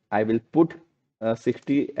 and I will put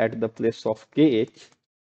 60 at the place of KH,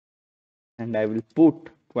 and I will put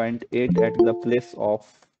 0.8 at the place of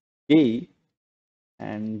K,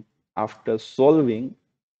 and after solving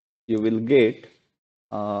you will get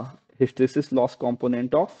hysteresis loss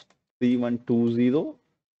component of 3120.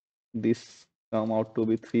 This come out to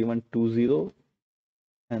be 3120,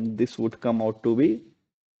 and this would come out to be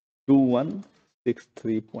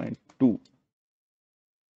 2163.2.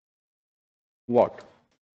 what?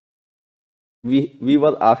 We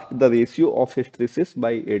were asked the ratio of hysteresis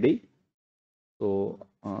by AD. So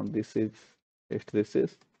this is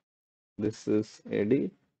hysteresis, this is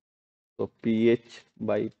AD. So pH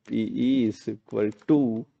by PE is equal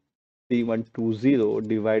to 3120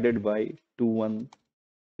 divided by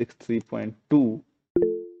 2163.2,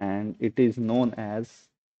 and it is known as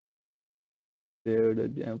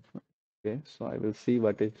okay, so I will see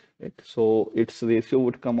what is it. So its ratio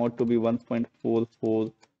would come out to be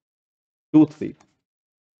 1.4423.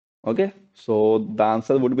 Okay, so the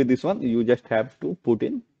answer would be this one. You just have to put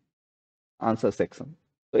in answer section.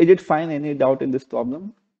 So is it fine? Any doubt in this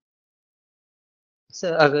problem?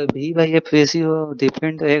 Sir अगर V by F ratio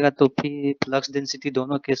different रहेगा तो फिर flux density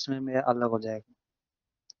दोनों case में मेरा अलग हो जाएगा।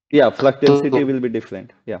 Yeah, flux तो density will be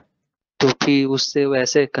different. Yeah. तो फिर उससे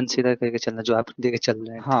वैसे कंसीडर करके चलना जो आप देके चल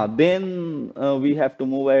रहे हैं। हाँ, then we have to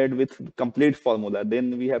move ahead with complete formula.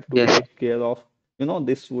 Then we have to Yes. take care of,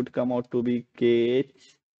 this would come out to be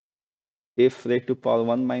KH if raised to power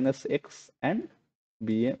 1 minus X and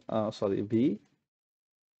B, V,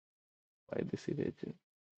 why this is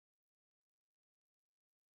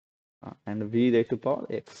and V raised to power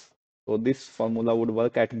X. So this formula would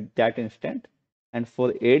work at that instant. And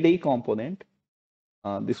for AD component,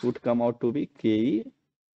 this would come out to be KE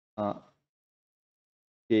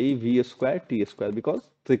V square T square, because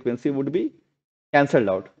frequency would be cancelled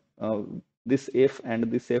out. This F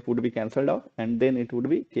and this F would be cancelled out, and then it would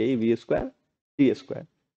be K V square T square.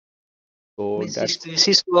 So that's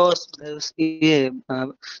hysteresis loss ये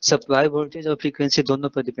supply voltage और frequency दोनों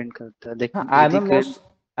पर depend करता है, लेकिन eddy current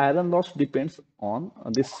iron loss depends on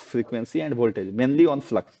this frequency and voltage, mainly on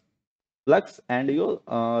flux and your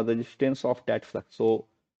resistance of that flux. So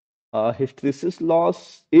hysteresis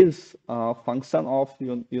loss is a function of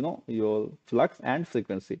your flux and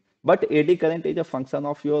frequency, but AD current is a function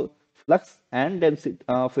of your flux and density,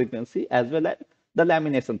 frequency, as well as the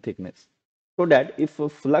lamination thickness. So that if a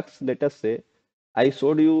flux, let us say, I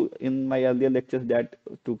showed you in my earlier lectures that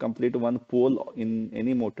to complete one pole in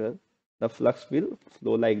any motor, the flux will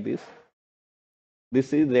flow like this.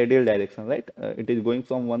 This is radial direction, right? It is going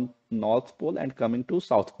from one north pole and coming to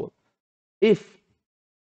south pole. If,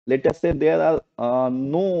 let us say, there are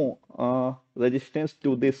no resistance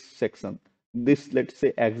to this section, this, let's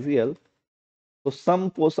say, axial, so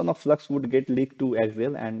some portion of flux would get leaked to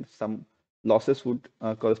axial and some losses would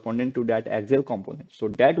corresponding to that axial component. So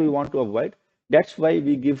that we want to avoid. That's why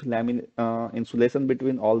we give insulation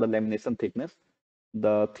between all the lamination thickness,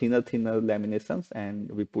 the thinner laminations, and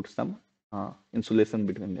we put some insulation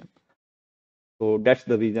between them. So that's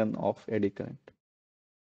the reason of eddy current.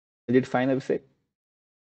 Is it fine, Abhishek?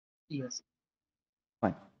 Yes.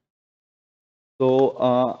 Fine. So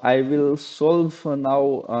I will solve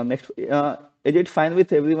now next. Is it fine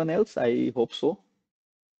with everyone else? I hope so.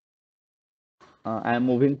 I am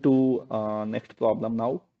moving to next problem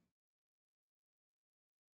now,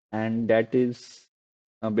 and that is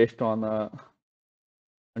based on a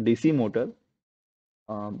DC motor.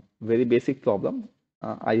 Very basic problem.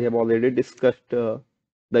 I have already discussed the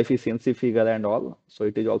efficiency figure and all, so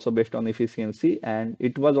it is also based on efficiency, and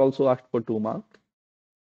it was also asked for 2 marks.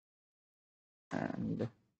 And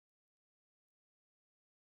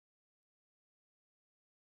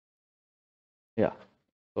yeah,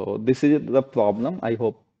 so this is the problem. I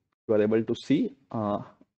hope you are able to see. A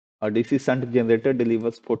DC shunt generator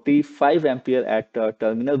delivers 45 ampere at a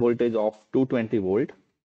terminal voltage of 220 volt.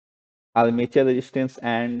 Armature resistance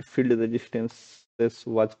and field resistance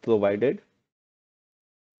was provided,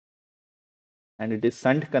 and it is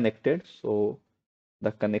shunt connected. So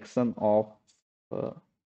the connection of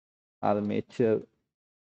armature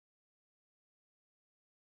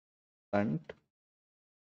shunt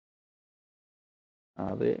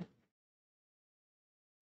array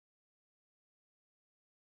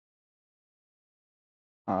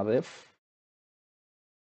RF,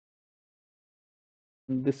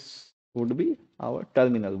 this would be our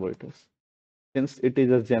terminal voltage. Since it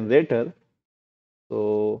is a generator,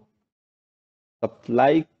 so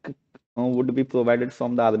supply would be provided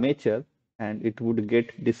from the armature, and it would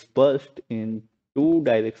get dispersed in two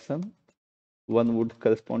directions. One would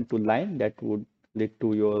correspond to line that would lead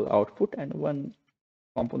to your output, and one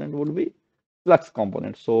component would be flux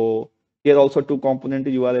component. So here also two components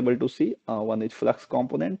you are able to see. One is flux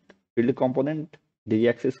component, field component,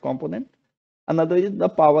 d-axis component. Another is the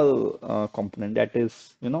power component, that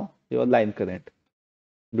is your line current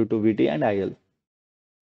due to VT and IL.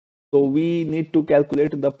 So we need to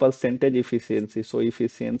calculate the percentage efficiency. So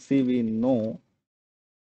efficiency, we know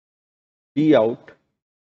P out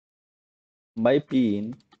by P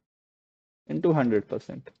in into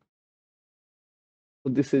 100%.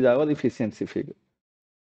 So this is our efficiency figure.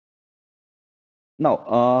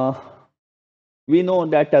 Now, we know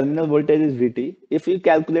that terminal voltage is VT. If we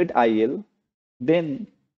calculate IL, then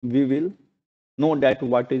we will know that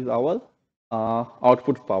what is our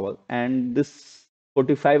output power. And this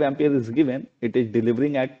 45 ampere is given. It is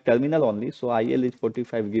delivering at terminal only. So IL is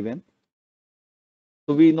 45 given.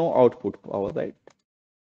 So we know output power, right?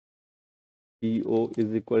 PO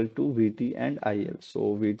is equal to VT and IL.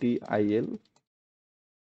 So VT, IL,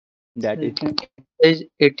 that is Is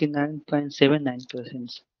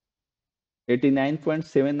 89.79%.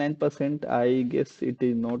 89.79%. I guess it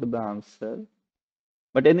is not the answer.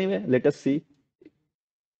 But anyway, let us see.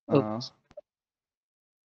 Okay.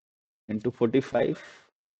 Into 45,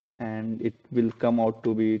 and it will come out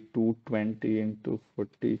to be 220 into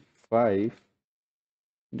 45.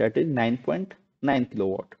 That is 9.9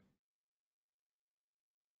 kilowatt.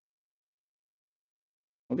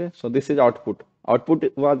 Okay, so this is output.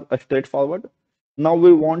 Output was a straightforward. Now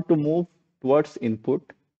we want to move towards input,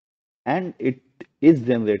 and it is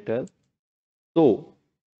generator. So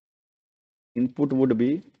input would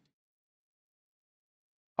be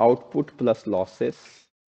output plus losses,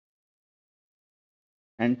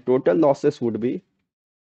 and total losses would be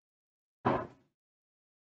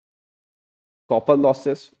copper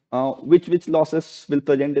losses. Which losses will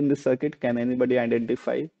present in this circuit? Can anybody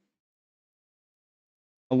identify?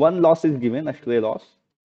 One loss is given, a stray loss,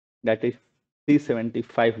 that is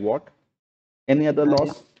 375 watt. Any other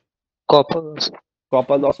loss? Copper loss.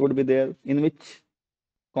 Copper loss would be there. In which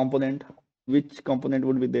component? Which component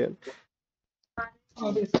would be there?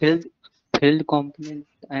 Field, field component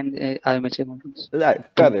and armature components.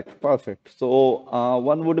 Right, correct, perfect. So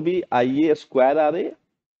one would be IA square RA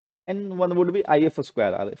and one would be IF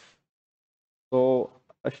square RF. So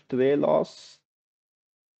a stray loss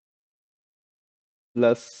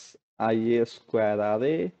plus IA square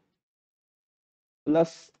RA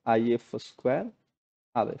plus IF square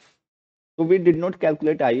RF. So we did not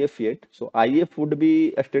calculate IF yet. So IF would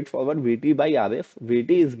be a straightforward VT by RF. VT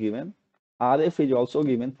is given. RF is also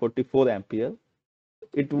given 44 ampere.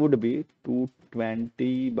 It would be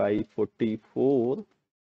 220 by 44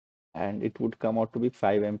 and it would come out to be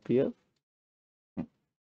 5 ampere.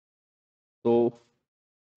 So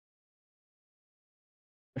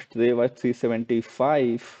stray was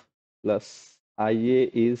 375 plus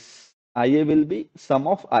IA will be sum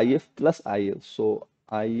of IF plus IL. So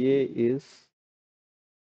IA is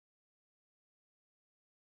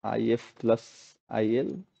IF plus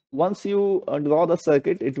IL. Once you draw the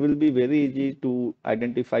circuit, it will be very easy to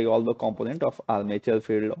identify all the component of armature,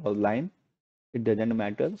 field or line. It doesn't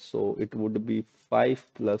matter. So it would be 5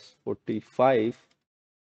 plus 45.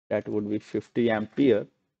 That would be 50 ampere.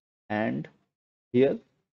 And here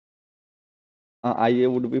IA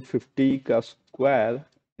would be 50 ka square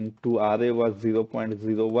into RA was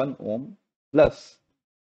 0.01 ohm plus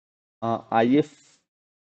IF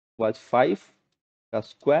was 5 ka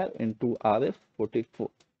square into RF 44.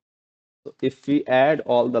 So if we add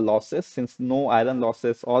all the losses, since no iron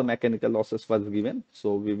losses or mechanical losses was given,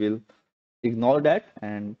 so we will ignore that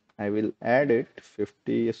and I will add it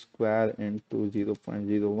 50 square into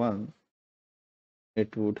 0.01.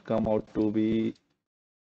 It would come out to be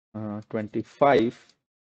 25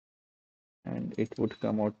 and it would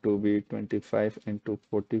come out to be 25 into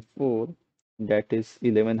 44. That is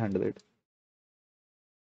 1100.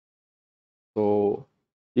 So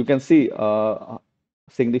you can see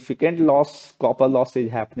significant loss, copper loss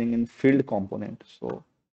is happening in field component. So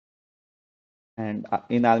and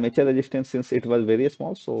in armature resistance, since it was very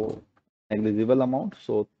small, so negligible amount.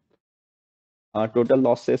 So total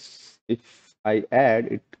losses, if I add,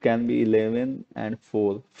 it can be 11 and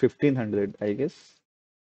 4, 1500, I guess.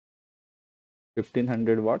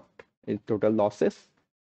 1500 watt is total losses.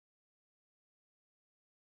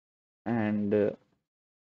 And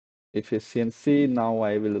efficiency, now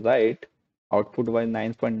I will write output by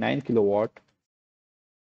 9.9 kilowatt.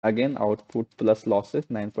 Again, output plus losses,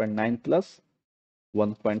 9.9 plus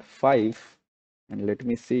 1.5. And let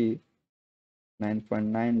me see,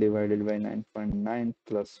 9.9 divided by 9.9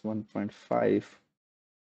 plus 1.5,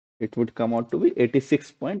 it would come out to be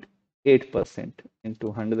 86.8% into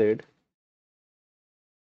 100,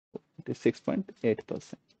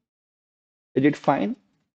 86.8%. Is it fine?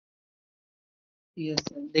 Yes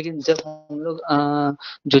sir, लेकिन जब हम लोग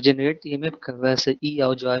जो generate EMF कर रहा है sir, ई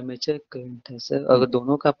और जो आर्मेचर करंट है सर, अगर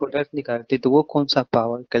दोनों का प्रोडक्ट निकालते तो वो कौन सा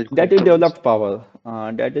पावर That कैलकुलेट is होगा? developed power.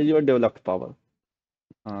 That is your developed power.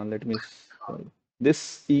 Let me sorry.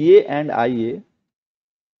 This EA and IA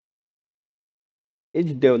is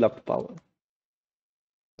developed power.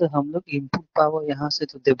 तो हम लोग इनपुट पावर यहाँ से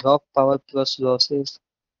तो develop power plus losses.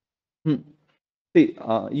 Hmm. See,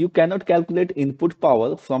 you cannot calculate input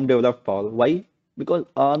power from developed power. Why? Because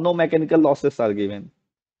no mechanical losses are given.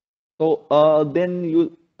 So then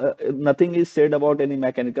you nothing is said about any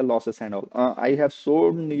mechanical losses and all. I have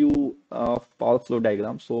shown you power flow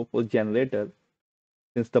diagram. So for generator,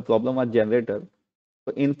 since the problem was generator,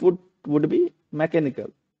 so input would be mechanical,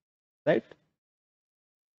 right?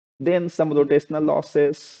 Then some rotational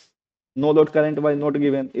losses. No load current was not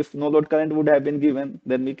given. If no load current would have been given,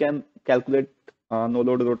 then we can calculate no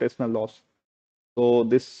load rotational loss. So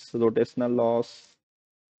this rotational loss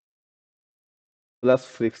plus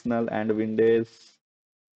frictional and windage,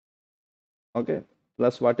 okay,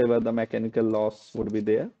 plus whatever the mechanical loss would be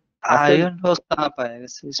there. After, iron loss कहाँ पाएगा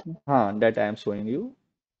sir इसमें? that I am showing you.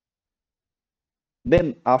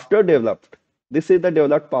 Then after developed, this is the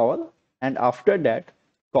developed power, and after that,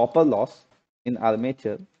 copper loss in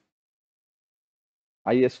armature,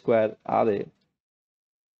 I square RA,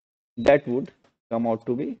 that would come out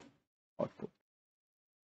to be output.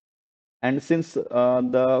 And since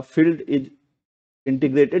the field is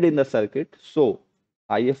integrated in the circuit, so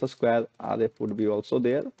IF square RF would be also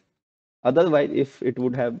there. Otherwise, if it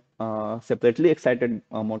would have separately excited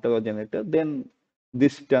motor or generator, then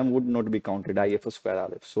this term would not be counted, IF square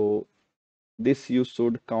RF. So this you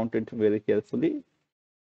should count it very carefully.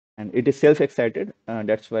 And it is self-excited.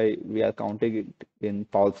 That's why we are counting it in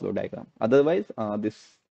power flow diagram. Otherwise, this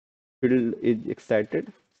field is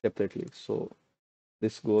excited separately. So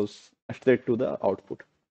this goes straight to the output.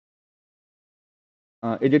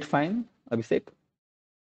 Is it fine, Abhishek?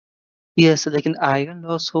 Yes, लेकिन iron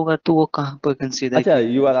loss होगा तो वो कहाँ पर consider Acha,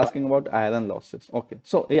 किया you are जाएगा? asking about iron losses. Okay.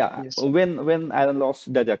 So yeah, Yes. when iron loss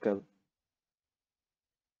does occur?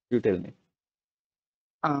 You tell me.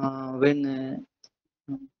 When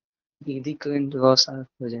ED current loss are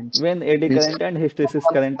present. When eddy Means current and hysteresis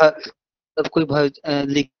current. तब कोई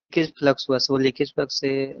leakage flux हुआ, वो leakage flux से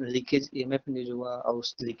leakage EMF induce हुआ और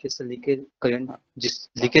उस leakage से leakage current, जिस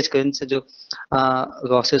लीकेज करंट से जो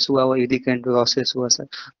लॉसेस हुआ वो ईडी करंट लॉसेस हुआ सर,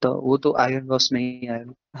 तो वो तो आयरन लॉस में ही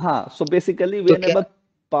आएगा। हाँ, so basically तो क्या whenever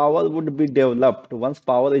power would be developed, once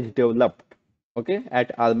power is developed, okay,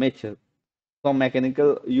 at armature from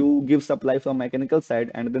mechanical, you give supply from mechanical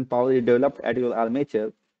side and then power is developed at your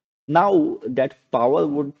armature. Now that power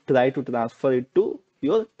would try to transfer it to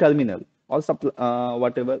your terminal or supply,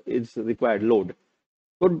 whatever is required load.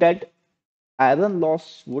 So that iron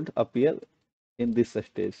loss would appear in this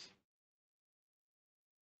stage.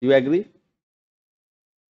 You agree?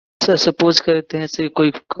 Sir suppose करते हैं ऐसे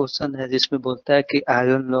कोई question है जिसमें बोलता है कि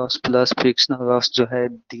iron loss plus frictional loss जो है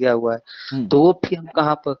दिया हुआ है, तो वो फिर हम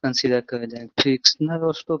कहाँ पर कंसीडर कर जाएंगे? फ्रिक्शनल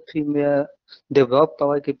लॉस तो फिर मेरा डेवलप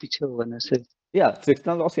पावर के पीछे होगा ना सर। Yeah,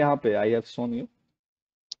 frictional loss यहाँ पे I have shown you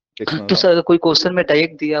frictional तो loss. सर कोई क्वेश्चन में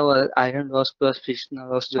डायरेक्ट दिया हुआ iron loss plus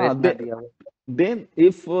frictional loss जो है हाँ, इतना दिया हुआ, then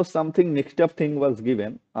if something mixed up thing was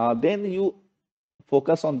given, then you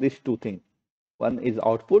focus on these two things. One is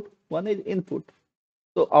output, one is input.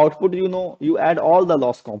 So output, you add all the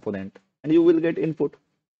loss component and you will get input,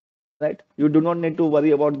 right? You do not need to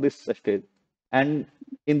worry about this state. And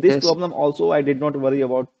in this yes. problem also, I did not worry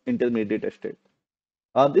about intermediate state.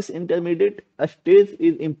 This intermediate stage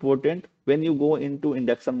is important when you go into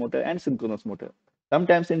induction motor and synchronous motor.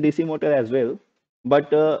 Sometimes in DC motor as well.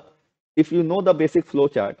 But if you know the basic flow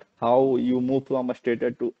chart, how you move from a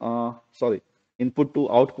stator to, input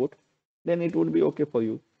to output, then it would be okay for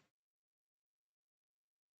you.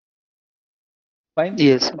 Fine?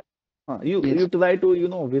 Yes. You Yes. try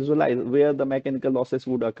to visualize where the mechanical losses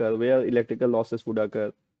would occur, where electrical losses would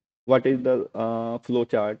occur, what is the flow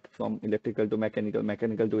chart from electrical to mechanical,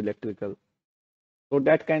 mechanical to electrical. So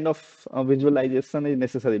that kind of visualization is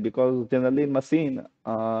necessary because generally in machine,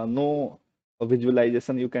 no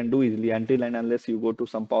visualization you can do easily until and unless you go to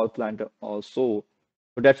some power plant or so.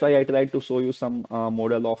 So that's why I tried to show you some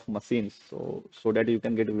model of machines so that you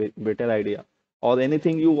can get a better idea. Or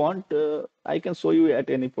anything you want, I can show you at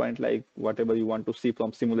any point, like whatever you want to see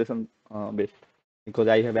from simulation based, because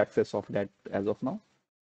I have access of that as of now.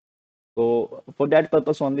 So for that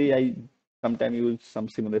purpose only, I sometimes use some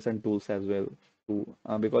simulation tools as well too,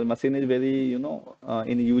 because machine is very, in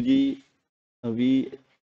UG, we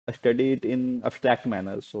study it in abstract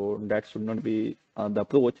manner. So that should not be the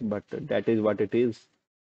approach, but that is what it is.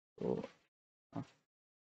 So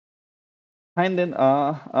fine then.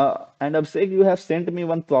 And Abhishek, you have sent me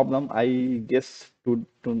one problem. I guess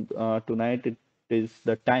tonight it is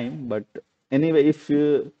the time, but anyway, if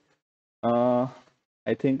you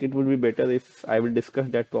I think it would be better if I will discuss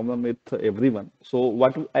that problem with everyone. So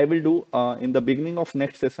what I will do in the beginning of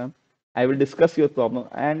next session, I will discuss your problem.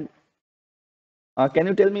 And can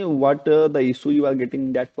you tell me what the issue you are getting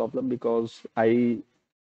in that problem? Because I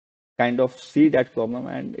kind of see that problem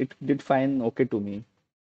and it did fine okay to me.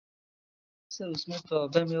 Sir उसमें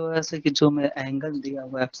problem ये हुआ है कि जो मैं angle दिया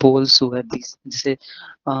हुआ है पोल्स हुआ है जैसे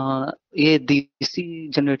ये डीसी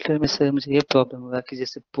जनरेटर में सर मुझे ये प्रॉब्लम हुआ कि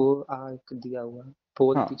जैसे पोल आर्क दिया हुआ है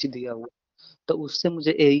पोल हाँ पिच दिया हुआ तो उससे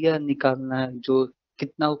मुझे एरिया निकालना है जो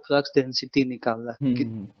कितना वो फ्लक्स डेंसिटी निकाल रहा है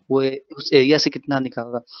वो उस एरिया से कितना निकाल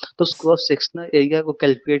रहा तो उस क्रॉस सेक्शनल एरिया को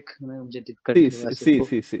कैलकुलेट करने में मुझे दिक्कत See, हुआ see, sir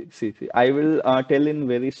see, see, see, see. I will tell in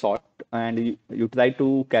very short, and you try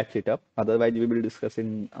to catch it up. Otherwise, we will discuss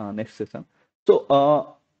in next session.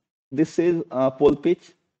 So, this is pole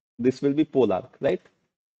pitch. This will be pole arc, right?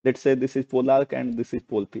 Let's say this is pole arc and this is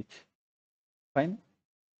pole pitch. Fine.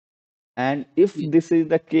 And if this is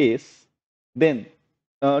the case, then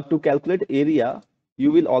to calculate area,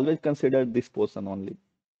 you will always consider this portion only.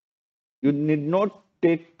 You need not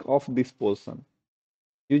take off this portion.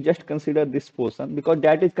 You just consider this portion because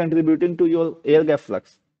that is contributing to your air gap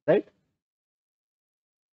flux, right?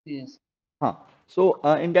 yes Huh. So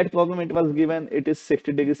in that problem, it was given it is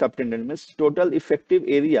 60 degrees subtended, means total effective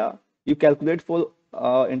area you calculate for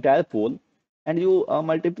entire pole and you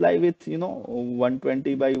multiply with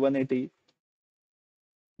 120 by 180,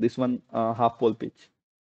 this one half pole pitch.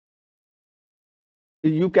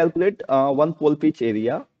 You calculate one pole pitch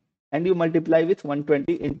area and you multiply with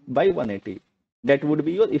 120 by 180. That would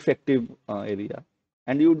be your effective area.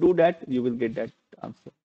 And you do that, you will get that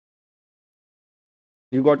answer.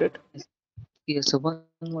 You got it? ये सब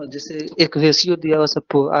जैसे एक ratio दिया हुआ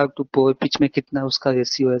सब arc to pole pitch में कितना उसका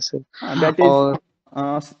रेशियो है सर That is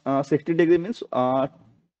और 60 degree means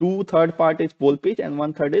 2/3 part is pole pitch and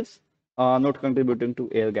 1/3 is not contributing to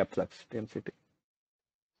air gap flux density.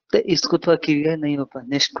 तो इसको थोड़ा क्लियर नहीं हो पा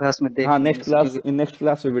नेक्स्ट क्लास में देख हाँ, लेंगे next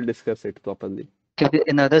class we will discuss it properly. क्योंकि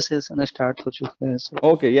another सेशन स्टार्ट हो चुका है sir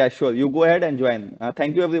Okay, yeah, sure. You go ahead and join.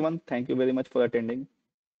 Thank you everyone. Thank you very much for attending.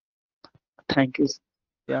 Thank you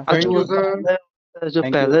Yeah. Thank you, sir. जो Thank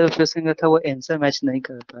you. पहले refreshing था वो answer match नहीं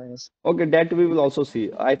कर पाया sir Okay, that we will also see.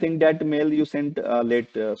 I think that mail you sent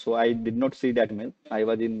late, so I did not see that mail. I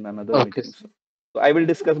was in another Okay. meeting. So I will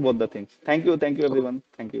discuss both the things. Thank you everyone.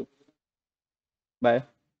 Thank you. Bye.